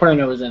 that's right.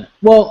 Cuerno was in it.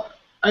 Well,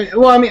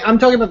 I'm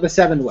talking about the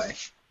 7-way.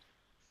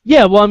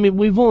 Yeah, well, I mean,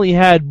 we've only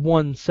had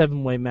one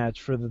 7-way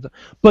match for the...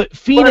 But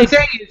Phoenix,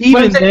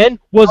 then,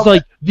 was,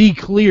 like, the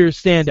clear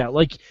standout.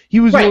 Like, he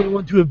was the only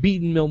one to have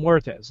beaten Mil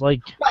Muertes.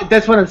 Like, right,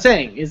 that's what I'm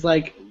saying. Is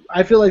like,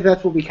 I feel like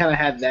that's what we kind of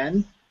had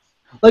then.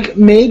 Like,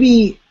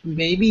 maybe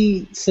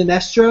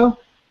Sinestro,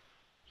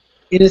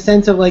 in a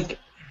sense of, like...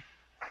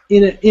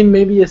 In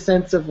maybe a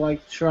sense of,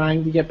 like,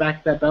 trying to get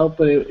back that belt,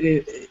 but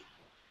it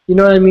you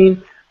know what I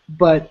mean?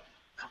 But,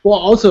 well,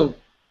 also,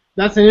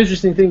 that's an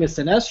interesting thing with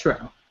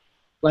Sinestro.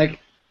 Like,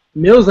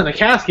 Mil's in a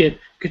casket,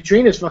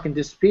 Katrina's fucking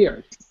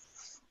disappeared.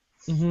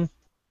 Mm-hmm.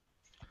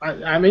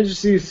 I'm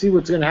interested to see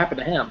what's going to happen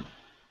to him.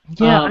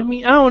 Yeah, I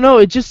mean, I don't know.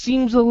 It just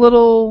seems a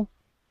little...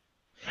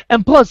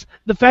 And plus,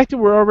 the fact that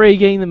we're already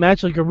getting the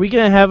match, like, are we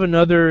going to have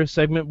another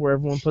segment where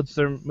everyone puts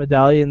their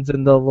medallions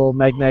in the little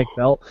magnetic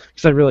belt?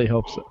 Because I really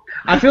hope so.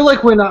 I feel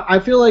like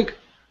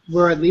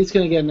we're at least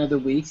going to get another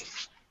week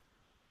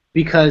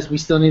because we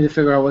still need to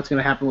figure out what's going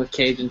to happen with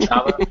Cage and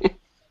Chava.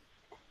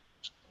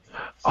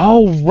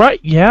 Oh,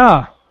 right,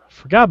 yeah.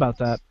 Forgot about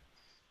that.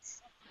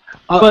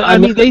 But, I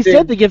mean, they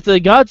said the Gift of the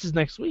Gods is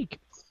next week.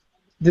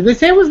 Did they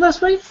say it was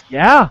next week?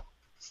 Yeah.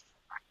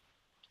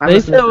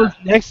 They said it was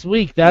next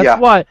week. That's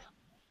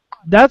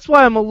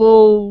why I'm a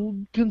little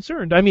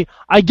concerned. I mean,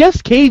 I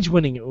guess Cage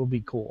winning it would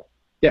be cool.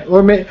 Yeah,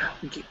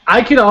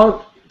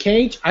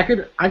 Cage. I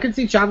could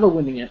see Chavo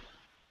winning it.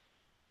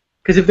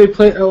 Because if they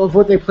play of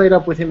what they played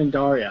up with him and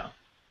Dario,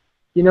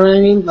 you know what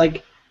I mean?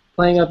 Like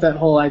playing up that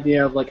whole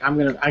idea of like I'm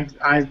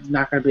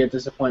not gonna be a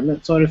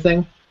disappointment sort of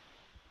thing.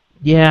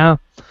 Yeah,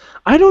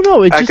 I don't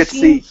know. I could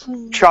see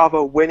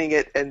Chavo winning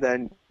it and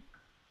then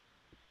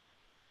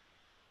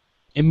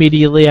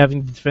immediately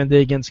having to defend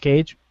it against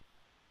Cage.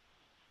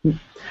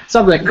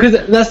 Something,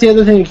 because that's the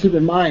other thing to keep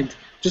in mind.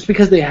 Just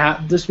because they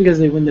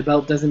win the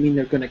belt doesn't mean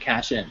they're gonna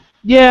cash in.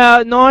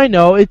 Yeah, no, I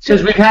know. It's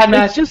just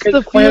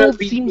the field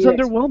seems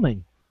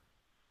underwhelming.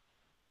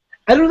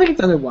 I don't think it's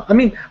underwhelming. I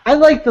mean, I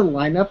like the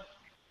lineup.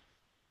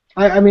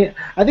 I mean,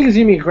 I think it's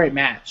gonna be a great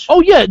match.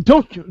 Oh yeah,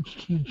 don't get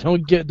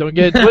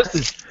it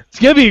twisted. It's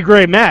gonna be a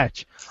great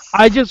match.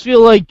 I just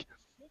feel like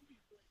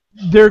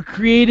they're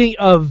creating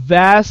a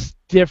vast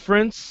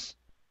difference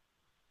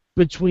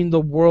between the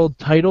world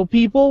title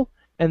people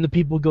and the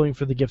people going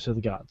for the gifts of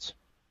the gods.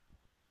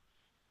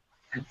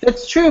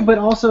 That's true, but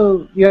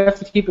also you have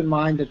to keep in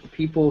mind that the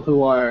people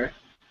who are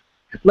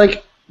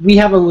like we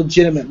have a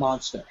legitimate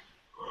monster.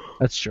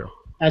 That's true.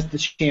 As the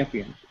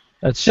champion.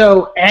 That's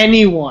so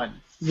anyone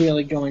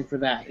really going for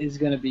that is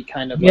going to be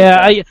kind of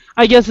I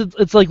guess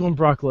it's like when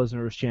Brock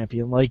Lesnar was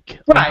champion. Like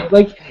right,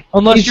 like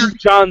unless you're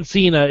John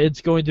Cena,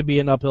 it's going to be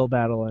an uphill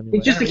battle anyway.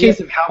 It's just a case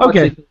of how much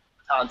they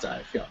Matanza,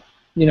 I feel.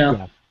 You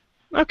know.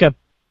 Yeah. Okay.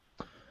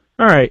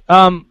 All right.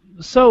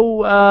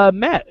 So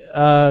Matt,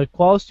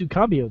 ¿cuál es tu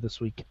cambio this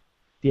week?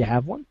 Do you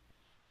have one?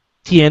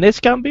 ¿Tienes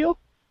cambio?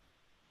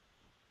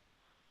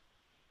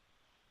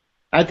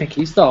 I think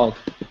he stalled.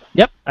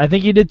 Yep, I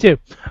think he did too.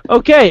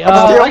 Okay.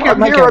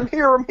 I'm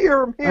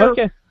here.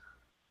 Okay.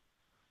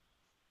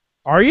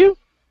 Are you?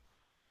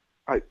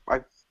 I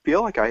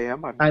feel like I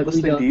am. I'm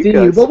listening to you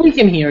guys. But we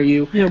can hear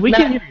you. Yeah, we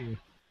can hear you.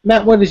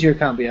 Matt, what is your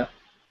cambio?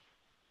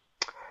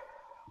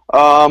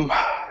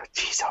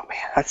 Jeez, oh man,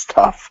 that's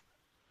tough.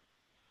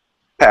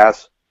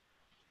 Pass.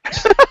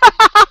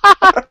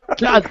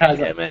 God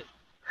damn it.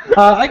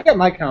 I got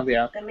my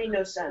cambio. That made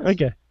no sense.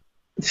 Okay.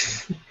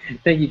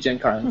 Thank you, Jen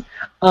Carlins.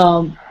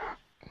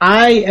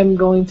 I am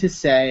going to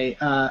say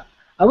I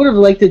would have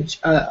liked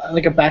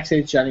like a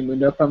backstage Johnny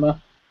Mundo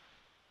promo.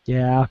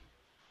 Yeah.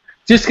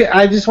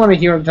 I just want to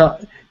hear him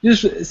talk.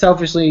 Just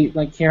selfishly,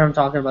 like hear him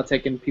talking about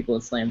taking people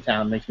to Slam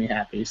Town makes me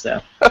happy.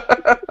 So.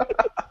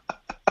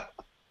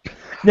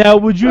 Now,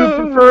 would you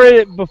prefer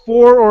it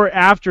before or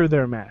after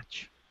their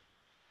match?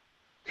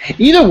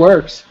 Either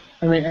works.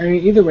 I mean,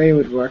 either way it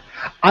would work.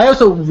 I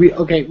also we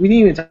didn't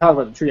even talk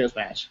about the trios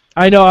match.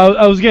 I know.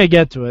 I was gonna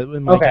get to it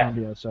in my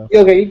cambio. So.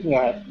 Okay, you can go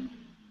ahead.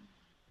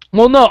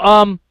 Well,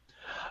 no.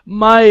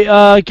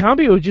 My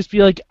cambio would just be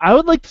like, I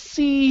would like to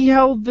see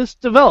how this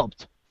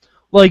developed.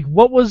 Like,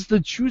 what was the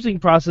choosing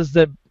process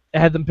that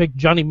had them pick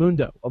Johnny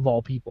Mundo of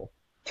all people?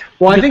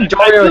 Well, I think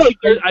Dario.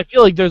 I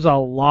feel like there's a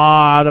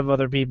lot of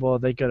other people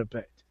they could have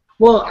picked.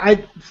 Well,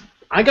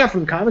 I got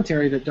from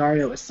commentary that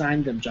Dario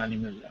assigned them Johnny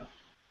Mundo.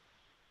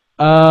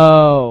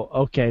 Oh,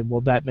 okay.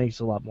 Well, that makes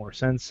a lot more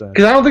sense then.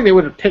 Because I don't think they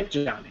would have picked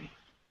Johnny.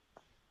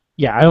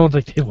 Yeah, I don't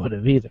think they would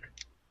have either.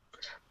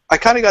 I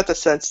kind of got the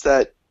sense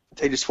that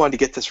they just wanted to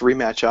get this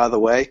rematch out of the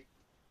way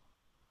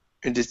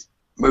and just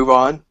move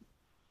on.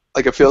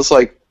 Like, it feels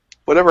like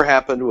whatever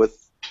happened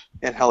with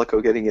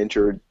Angelico getting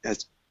injured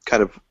has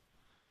kind of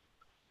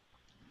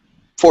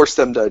forced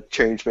them to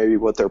change maybe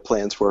what their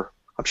plans were.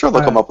 I'm sure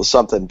they'll come up with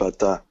something, but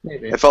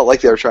it felt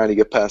like they were trying to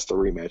get past the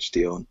rematch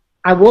deal.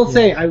 I will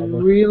say I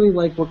really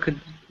like what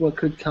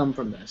could come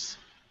from this.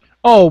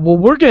 Oh, well,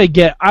 we're going to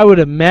get, I would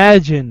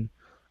imagine,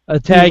 a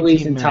tag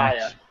team match.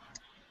 Taya.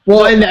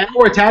 Well, and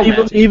more tag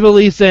match.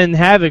 Ivelisse and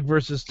Havoc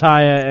versus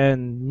Taya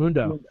and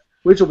Mundo.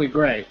 Which will be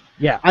great.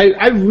 Yeah.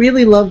 I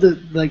really love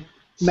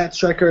Matt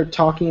Striker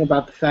talking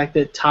about the fact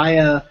that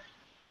Taya,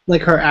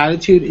 like, her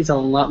attitude is was a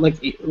lot like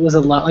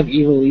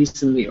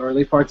Ivelisse in the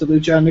early parts of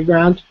Lucha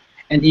Underground,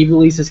 and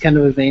Ivelisse has kind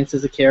of advanced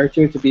as a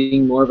character to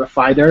being more of a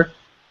fighter.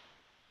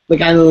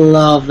 Like, I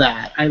love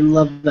that. I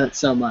love that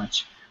so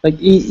much. Like,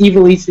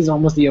 Ivelisse is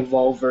almost the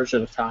evolved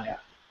version of Taya.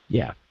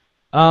 Yeah.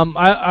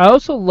 I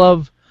also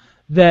love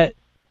that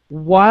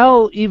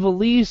while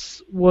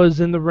Ivelisse was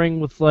in the ring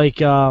with, like,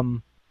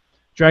 Dragon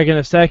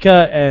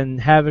Azteca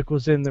and Havoc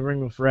was in the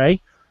ring with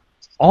Rey,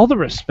 all the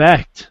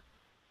respect.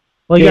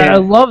 Like, yeah. I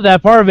love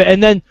that part of it.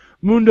 And then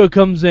Mundo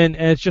comes in,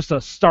 and it's just a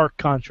stark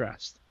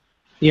contrast.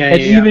 Yeah,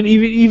 and even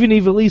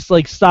Ivelisse,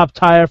 like, stopped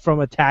Taya from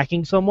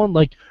attacking someone.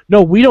 Like,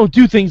 no, we don't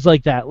do things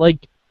like that.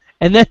 Like,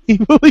 and then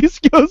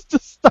Ivelisse goes to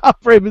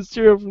stop Rey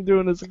Mysterio from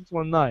doing a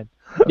 619.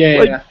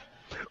 Yeah.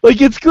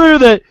 Like, it's clear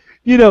that,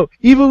 you know,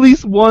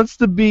 Ivelisse wants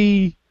to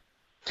be...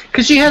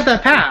 Because she has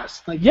that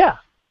past. Like, yeah.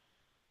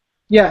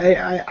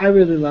 Yeah, I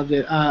really loved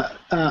it.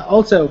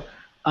 Also,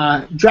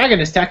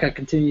 Dragon Azteca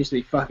continues to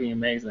be fucking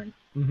amazing.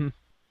 Mm-hmm.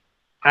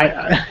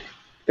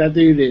 That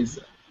dude is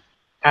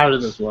out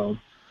of this world.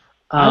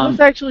 I was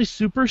actually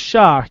super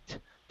shocked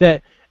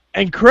that,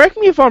 and correct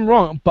me if I'm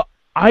wrong, but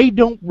I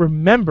don't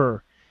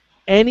remember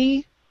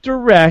any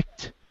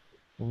direct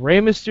Rey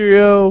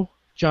Mysterio,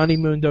 Johnny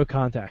Mundo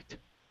contact.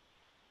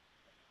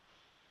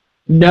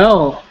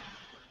 No.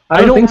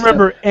 I don't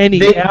remember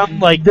any. I'm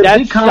like,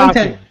 that's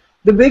shocking.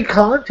 The big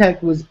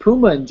contact was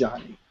Puma and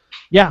Johnny.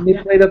 Yeah. And they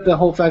played up the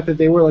whole fact that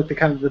they were like the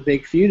kind of the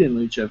big feud in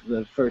Lucha for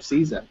the first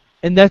season.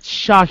 And that's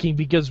shocking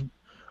because,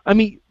 I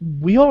mean,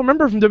 we all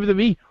remember from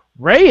WWE,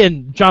 Ray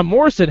and John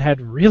Morrison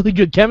had really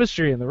good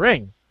chemistry in the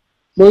ring.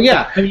 Well,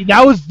 yeah. I mean,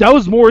 that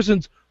was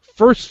Morrison's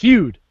first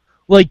feud.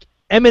 Like,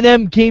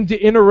 Eminem came to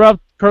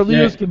interrupt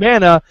Carlitos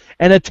Cabana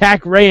and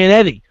attack Ray and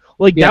Eddie.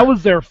 Like, that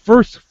was their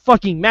first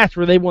fucking match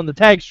where they won the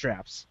tag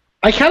straps.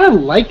 I kind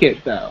of like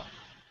it, though.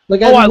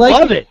 Like, I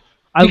love it.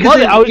 I love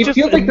it. I was just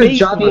feels like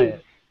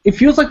it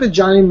feels like the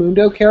Johnny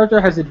Mundo character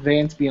has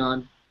advanced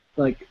beyond,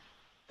 like,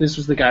 this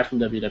was the guy from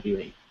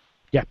WWE.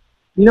 Yeah.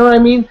 You know what I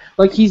mean?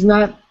 Like, he's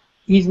no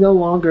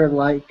longer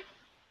like,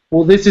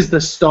 well, this is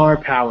the star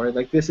power.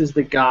 Like, this is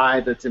the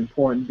guy that's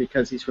important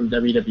because he's from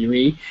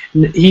WWE.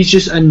 He's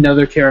just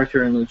another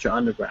character in Lucha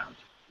Underground.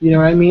 You know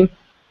what I mean?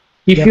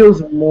 He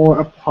feels more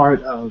a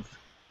part of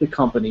the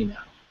company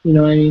now. You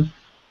know what I mean?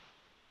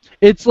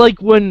 It's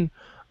like when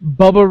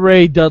Bubba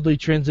Ray Dudley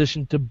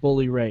transitioned to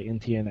Bully Ray in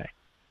TNA.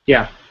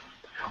 Yeah.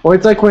 Or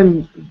it's like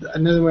when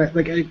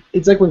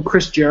it's like when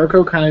Chris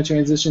Jericho kind of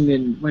transitioned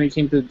in when he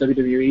came to the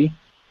WWE.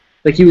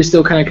 Like, he was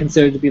still kind of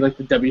considered to be like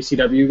the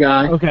WCW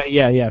guy. Okay,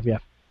 yeah.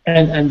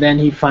 And then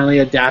he finally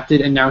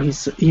adapted, and now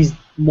he's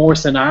more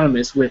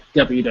synonymous with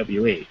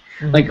WWE.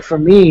 Mm-hmm. Like, for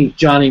me,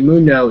 Johnny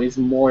Mundo is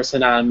more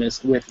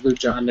synonymous with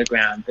Lucha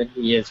Underground than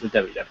he is with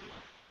WWE.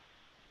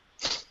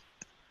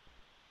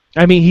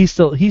 I mean, he's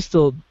still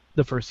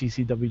the first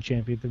ECW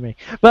champion to me,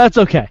 but that's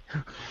okay.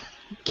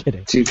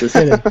 Kidding. Jesus.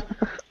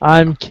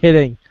 I'm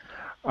kidding.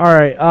 All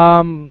right.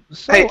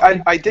 So hey,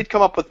 I did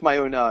come up with my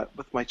own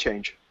with my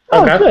change.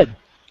 Oh, okay. Good.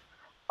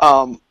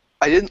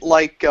 I didn't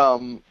like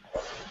the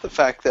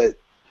fact that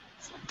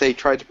they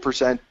tried to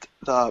present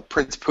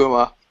Prince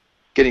Puma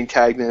getting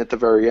tagged in at the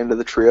very end of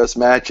the trios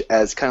match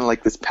as kind of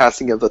like this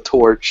passing of the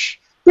torch.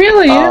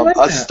 Really?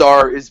 A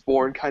star is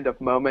born kind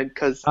of moment,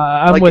 because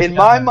in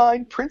my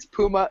mind, Prince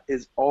Puma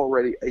is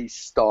already a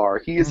star.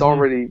 He is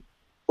already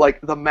like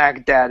the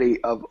Mac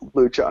Daddy of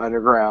Lucha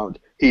Underground.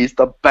 He's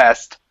the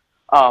best,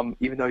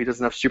 even though he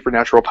doesn't have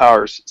supernatural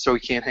powers, so he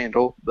can't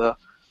handle the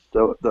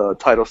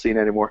title scene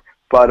anymore.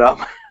 But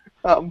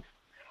I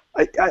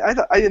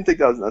didn't think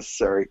that was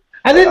necessary.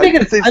 I didn't think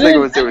it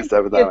was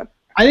that one.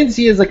 I didn't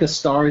see it as like a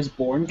Star is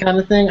Born kind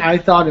of thing. I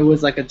thought it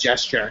was like a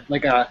gesture,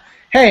 like a,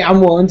 hey, I'm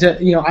willing to,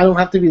 I don't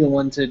have to be the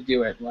one to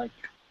do it. Like,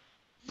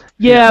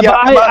 but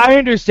I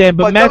understand.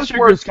 But Matt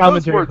Striker's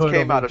commentary those words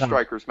came out of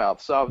Striker's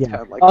mouth, so I was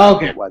kind of like,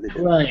 okay, why they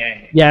did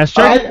it. Yeah,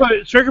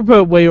 Striker put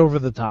it way over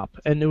the top,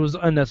 and it was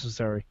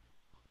unnecessary.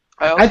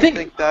 I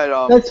think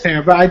that that's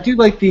fair, but I do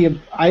like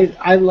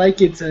I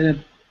like it's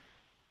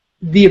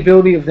the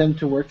ability of them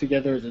to work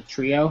together as a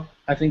trio.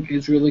 I think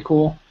is really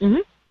cool.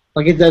 Mm-hmm.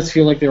 Like, it does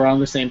feel like they're on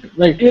the same.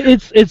 Like,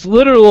 it's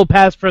literal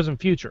past, present,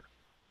 future.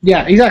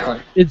 Yeah,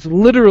 exactly. It's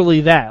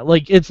literally that.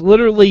 Like, it's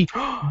literally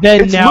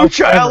then it's now. It's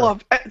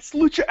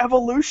Lucha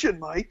Evolution,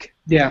 Mike.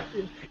 Yeah.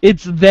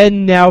 It's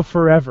then now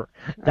forever.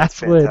 That's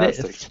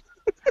fantastic. What it is.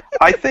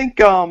 I think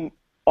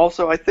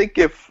also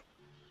if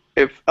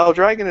El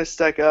Dragon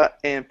Azteca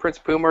and Prince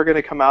Puma are going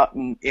to come out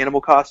in animal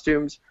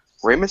costumes,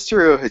 Rey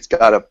Mysterio has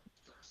got to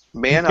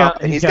man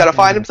up, and he's got to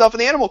find himself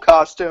an animal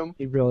costume.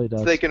 He really does.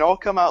 So they can all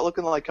come out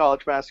looking like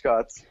college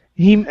mascots.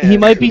 He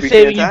might be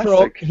saving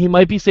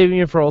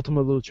you for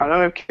Ultima Lucha. I don't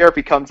even care if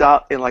he comes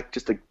out in like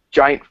just a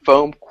giant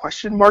foam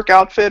question mark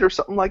outfit or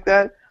something like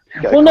that.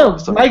 Well, no,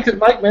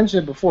 Mike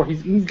mentioned it before.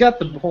 He's got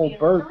the whole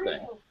bird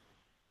thing.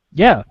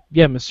 Yeah,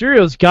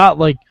 Mysterio's got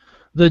like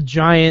the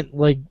giant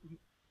like.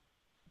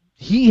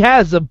 He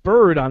has a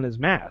bird on his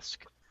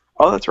mask.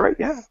 Oh, that's right.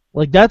 Yeah.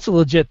 Like, that's a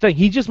legit thing.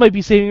 He just might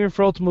be saving it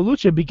for Ultima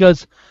Lucha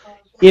because,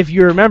 if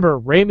you remember,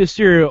 Rey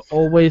Mysterio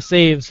always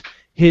saves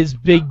his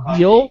big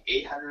deal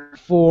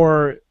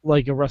for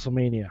like a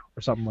WrestleMania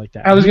or something like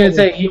that. I was gonna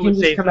say he can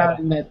just come out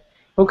in that.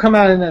 He'll come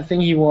out in that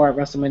thing he wore at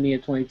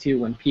WrestleMania 22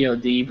 when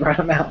POD brought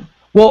him out.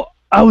 Well,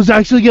 I was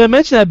actually gonna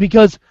mention that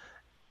because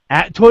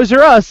at Toys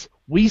R Us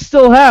we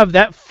still have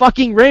that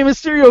fucking Rey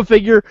Mysterio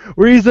figure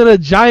where he's in a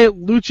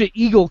giant Lucha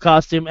Eagle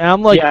costume, and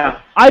I'm like,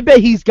 I bet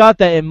he's got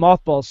that in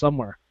mothballs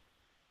somewhere.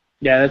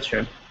 Yeah, that's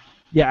true.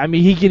 Yeah, I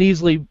mean, he can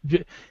easily.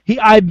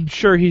 I'm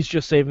sure he's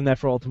just saving that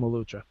for Ultima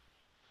Lucha.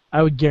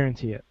 I would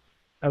guarantee it.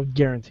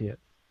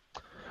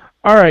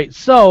 All right,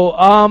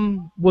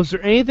 so was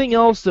there anything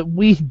else that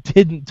we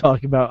didn't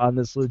talk about on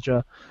this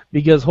Lucha?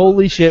 Because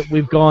holy shit,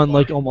 we've gone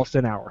like almost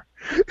an hour.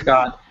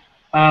 God,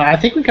 I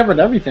think we covered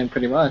everything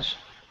pretty much.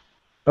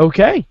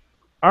 Okay,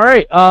 all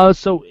right.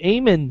 So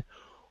Eamon,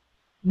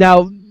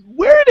 now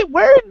where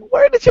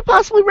did you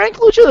possibly rank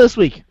Lucha this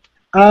week?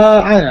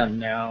 I don't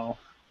know.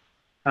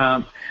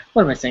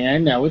 What am I saying? I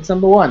know it's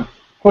number one. Of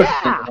course,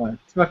 it's number one.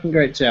 It's a fucking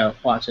great show.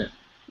 Watch it.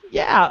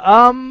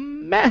 Yeah.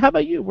 Matt, how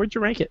about you? Where'd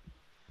you rank it?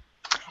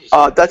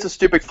 That's a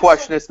stupid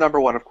question. It's number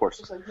one, of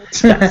course.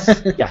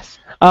 Yes.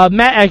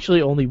 Matt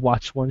actually only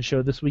watched one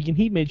show this week, and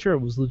he made sure it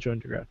was Lucha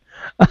Underground.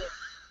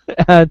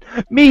 And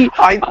me,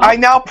 I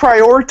now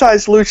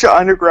prioritize Lucha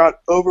Underground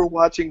over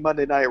watching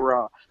Monday Night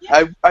Raw.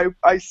 Yeah.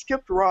 I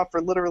skipped Raw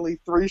for literally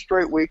 3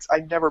 straight weeks. I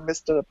never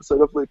missed an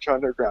episode of Lucha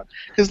Underground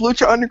because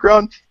Lucha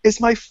Underground is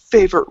my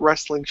favorite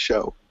wrestling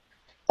show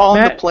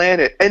on the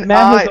planet. And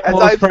as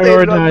I've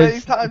stated on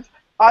many times,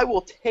 I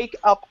will take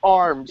up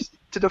arms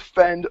to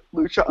defend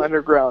Lucha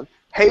Underground.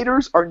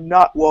 Haters are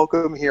not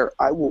welcome here.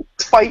 I will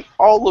fight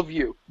all of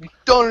you. You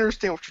don't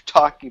understand what you're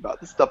talking about.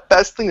 This is the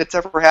best thing that's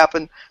ever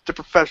happened to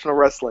professional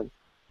wrestling.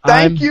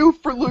 Thank you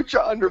for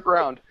Lucha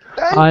Underground.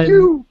 Thank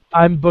you.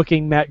 I'm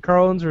booking Matt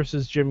Carlins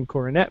versus Jim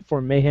Cornette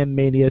for Mayhem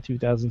Mania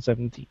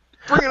 2017.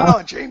 Bring it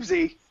on, James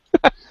E.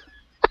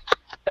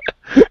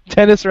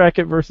 Tennis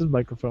racket versus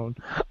microphone.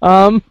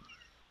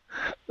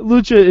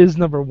 Lucha is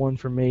number 1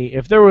 for me.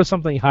 If there was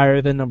something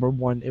higher than number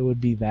 1, it would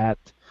be that.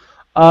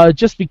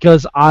 Just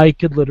because I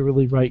could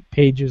literally write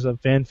pages of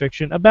fan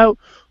fiction about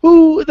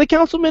who the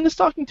councilman is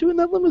talking to in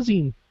that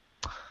limousine.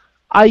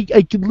 I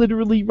could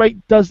literally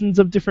write dozens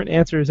of different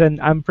answers,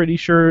 and I'm pretty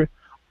sure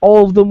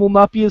all of them will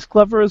not be as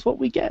clever as what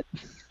we get.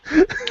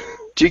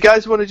 Do you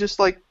guys want to just,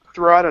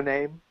 throw out a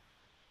name?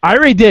 I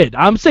already did.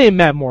 I'm saying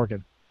Matt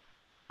Morgan.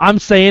 I'm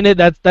saying it.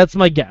 That's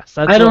my guess.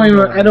 I don't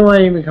want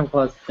to even come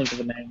close to think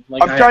of a name.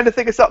 I'm trying to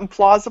think of something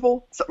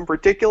plausible, something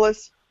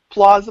ridiculous,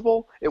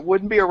 plausible. It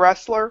wouldn't be a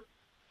wrestler.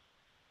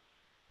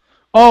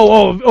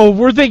 Oh!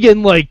 We're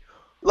thinking like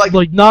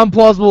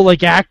non-plausible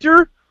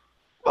actor.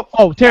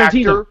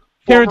 Tarantino.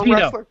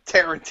 Tarantino.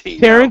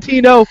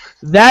 Tarantino.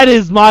 That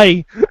is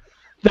my.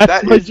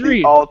 That's my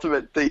dream.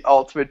 The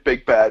ultimate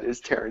big bad is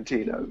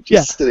Tarantino.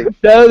 Sitting.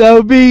 That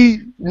would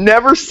be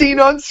never seen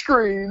on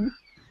screen.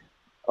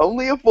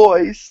 Only a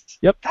voice.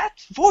 Yep. That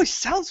voice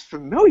sounds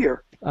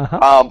familiar.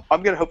 I'm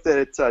gonna hope that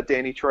it's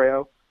Danny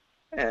Trejo,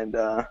 and.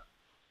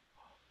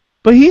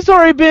 But he's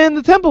already been in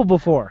the temple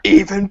before.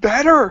 Even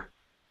better.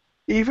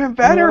 Oh,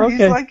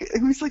 okay.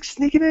 He's like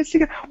sneaking in.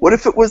 What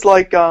if it was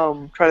trying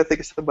to think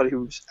of somebody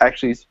who's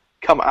actually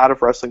come out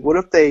of wrestling? What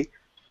if they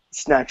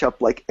snatch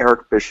up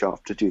Eric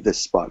Bischoff to do this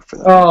spot for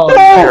them?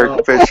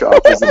 Eric Bischoff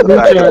is in the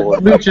back of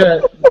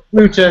the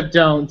Lucha,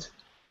 don't.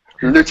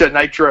 Lucha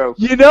Nitro.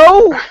 You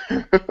know,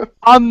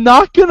 I'm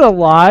not gonna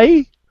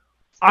lie.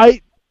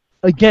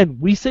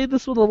 We say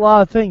this with a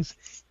lot of things.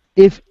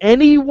 If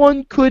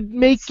anyone could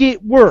make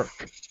it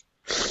work,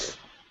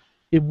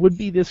 it would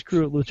be this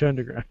crew at Lucha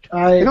Underground.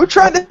 I'm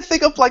trying to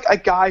think of a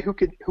guy who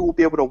will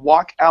be able to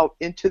walk out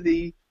into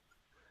the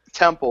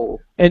temple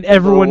and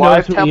everyone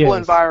knows who temple he is.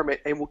 Environment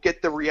and will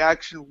get the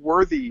reaction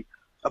worthy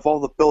of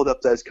all the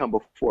build-up that has come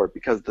before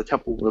because the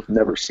temple will have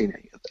never seen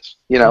any of this.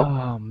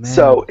 Oh, man.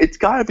 So it's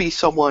got to be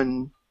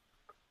someone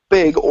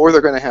big, or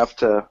they're going to have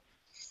to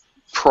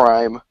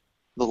prime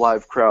the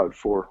live crowd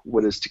for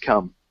what is to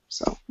come.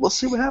 So we'll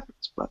see what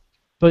happens. But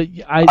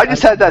I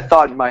just had that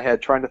thought in my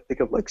head, trying to think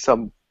of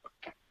some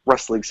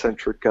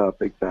wrestling-centric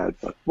big bad,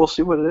 but we'll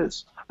see what it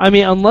is. I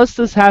mean, unless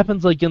this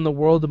happens in the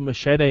world of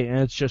Machete and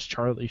it's just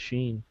Charlie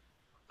Sheen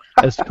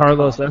as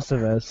Carlos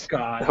Estevez.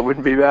 God. That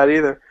wouldn't be bad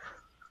either.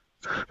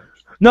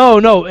 No,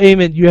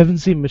 Eamon, you haven't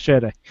seen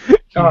Machete.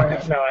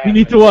 You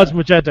need to watch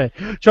Machete.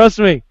 Trust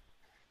me,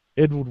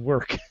 it would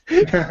work.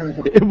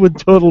 It would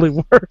totally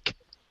work.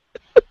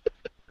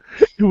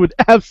 It would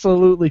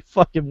absolutely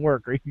fucking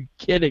work. Are you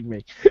kidding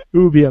me? It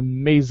would be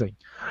amazing.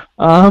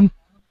 All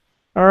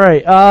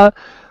right.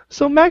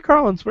 So, Matt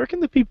Carlins, where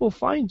can the people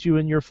find you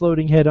and your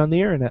floating head on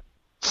the internet?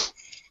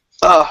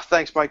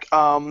 Thanks, Mike.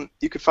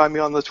 You can find me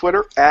on the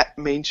Twitter at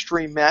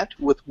MainstreamMatt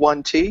with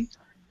 1 T.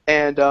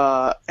 And,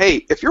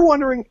 hey, if you're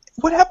wondering,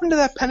 what happened to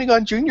that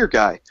Pentagon Jr.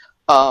 guy?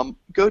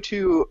 Go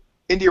to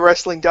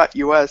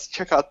IndieWrestling.us,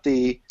 check out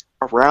the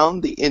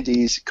Around the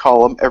Indies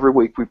column. Every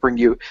week we bring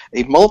you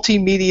a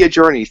multimedia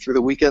journey through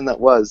the weekend that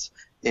was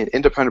in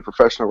independent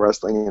professional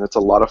wrestling, and it's a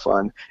lot of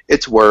fun.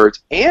 It's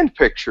words and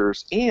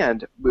pictures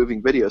and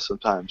moving videos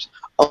sometimes.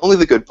 Only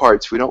the good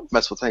parts. We don't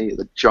mess with any of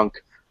the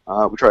junk.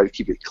 We try to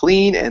keep it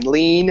clean and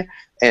lean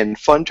and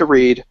fun to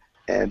read,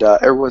 and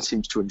everyone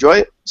seems to enjoy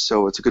it,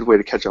 so it's a good way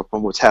to catch up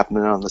on what's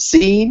happening on the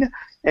scene.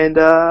 And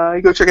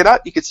you go check it out.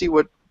 You can see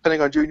what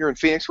Pentagon Jr. and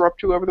Phoenix were up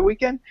to over the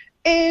weekend,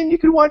 and you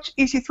can watch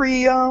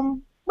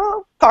EC3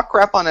 talk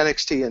crap on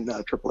NXT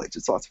and Triple H.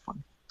 It's lots of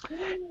fun.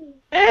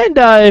 And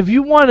if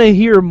you want to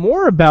hear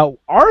more about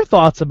our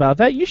thoughts about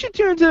that, you should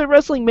tune into the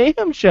Wrestling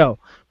Mayhem Show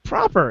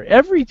proper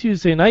every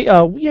Tuesday night.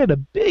 We had a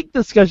big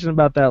discussion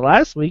about that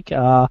last week.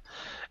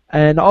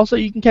 And also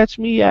you can catch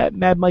me at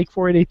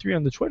MadMike4883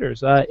 on the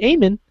Twitters.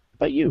 Eamon, how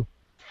about you?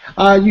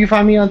 You can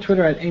find me on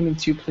Twitter at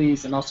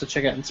Eamon2Please, and also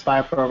check out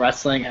Inspire Pro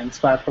Wrestling and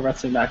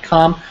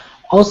InspireProWrestling.com.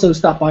 Also,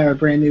 stop by our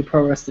brand new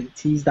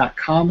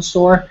ProWrestlingTees.com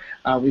store.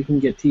 We can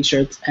get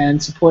T-shirts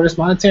and support us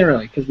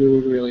monetarily because we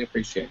would really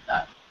appreciate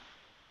that.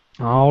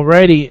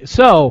 Alrighty,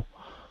 so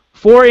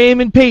for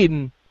Eamon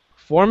Paton,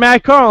 for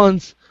Matt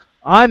Carlins,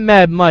 I'm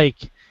Mad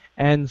Mike,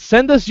 and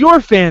send us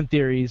your fan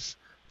theories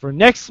for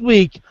next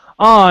week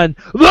on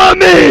the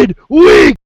Midweek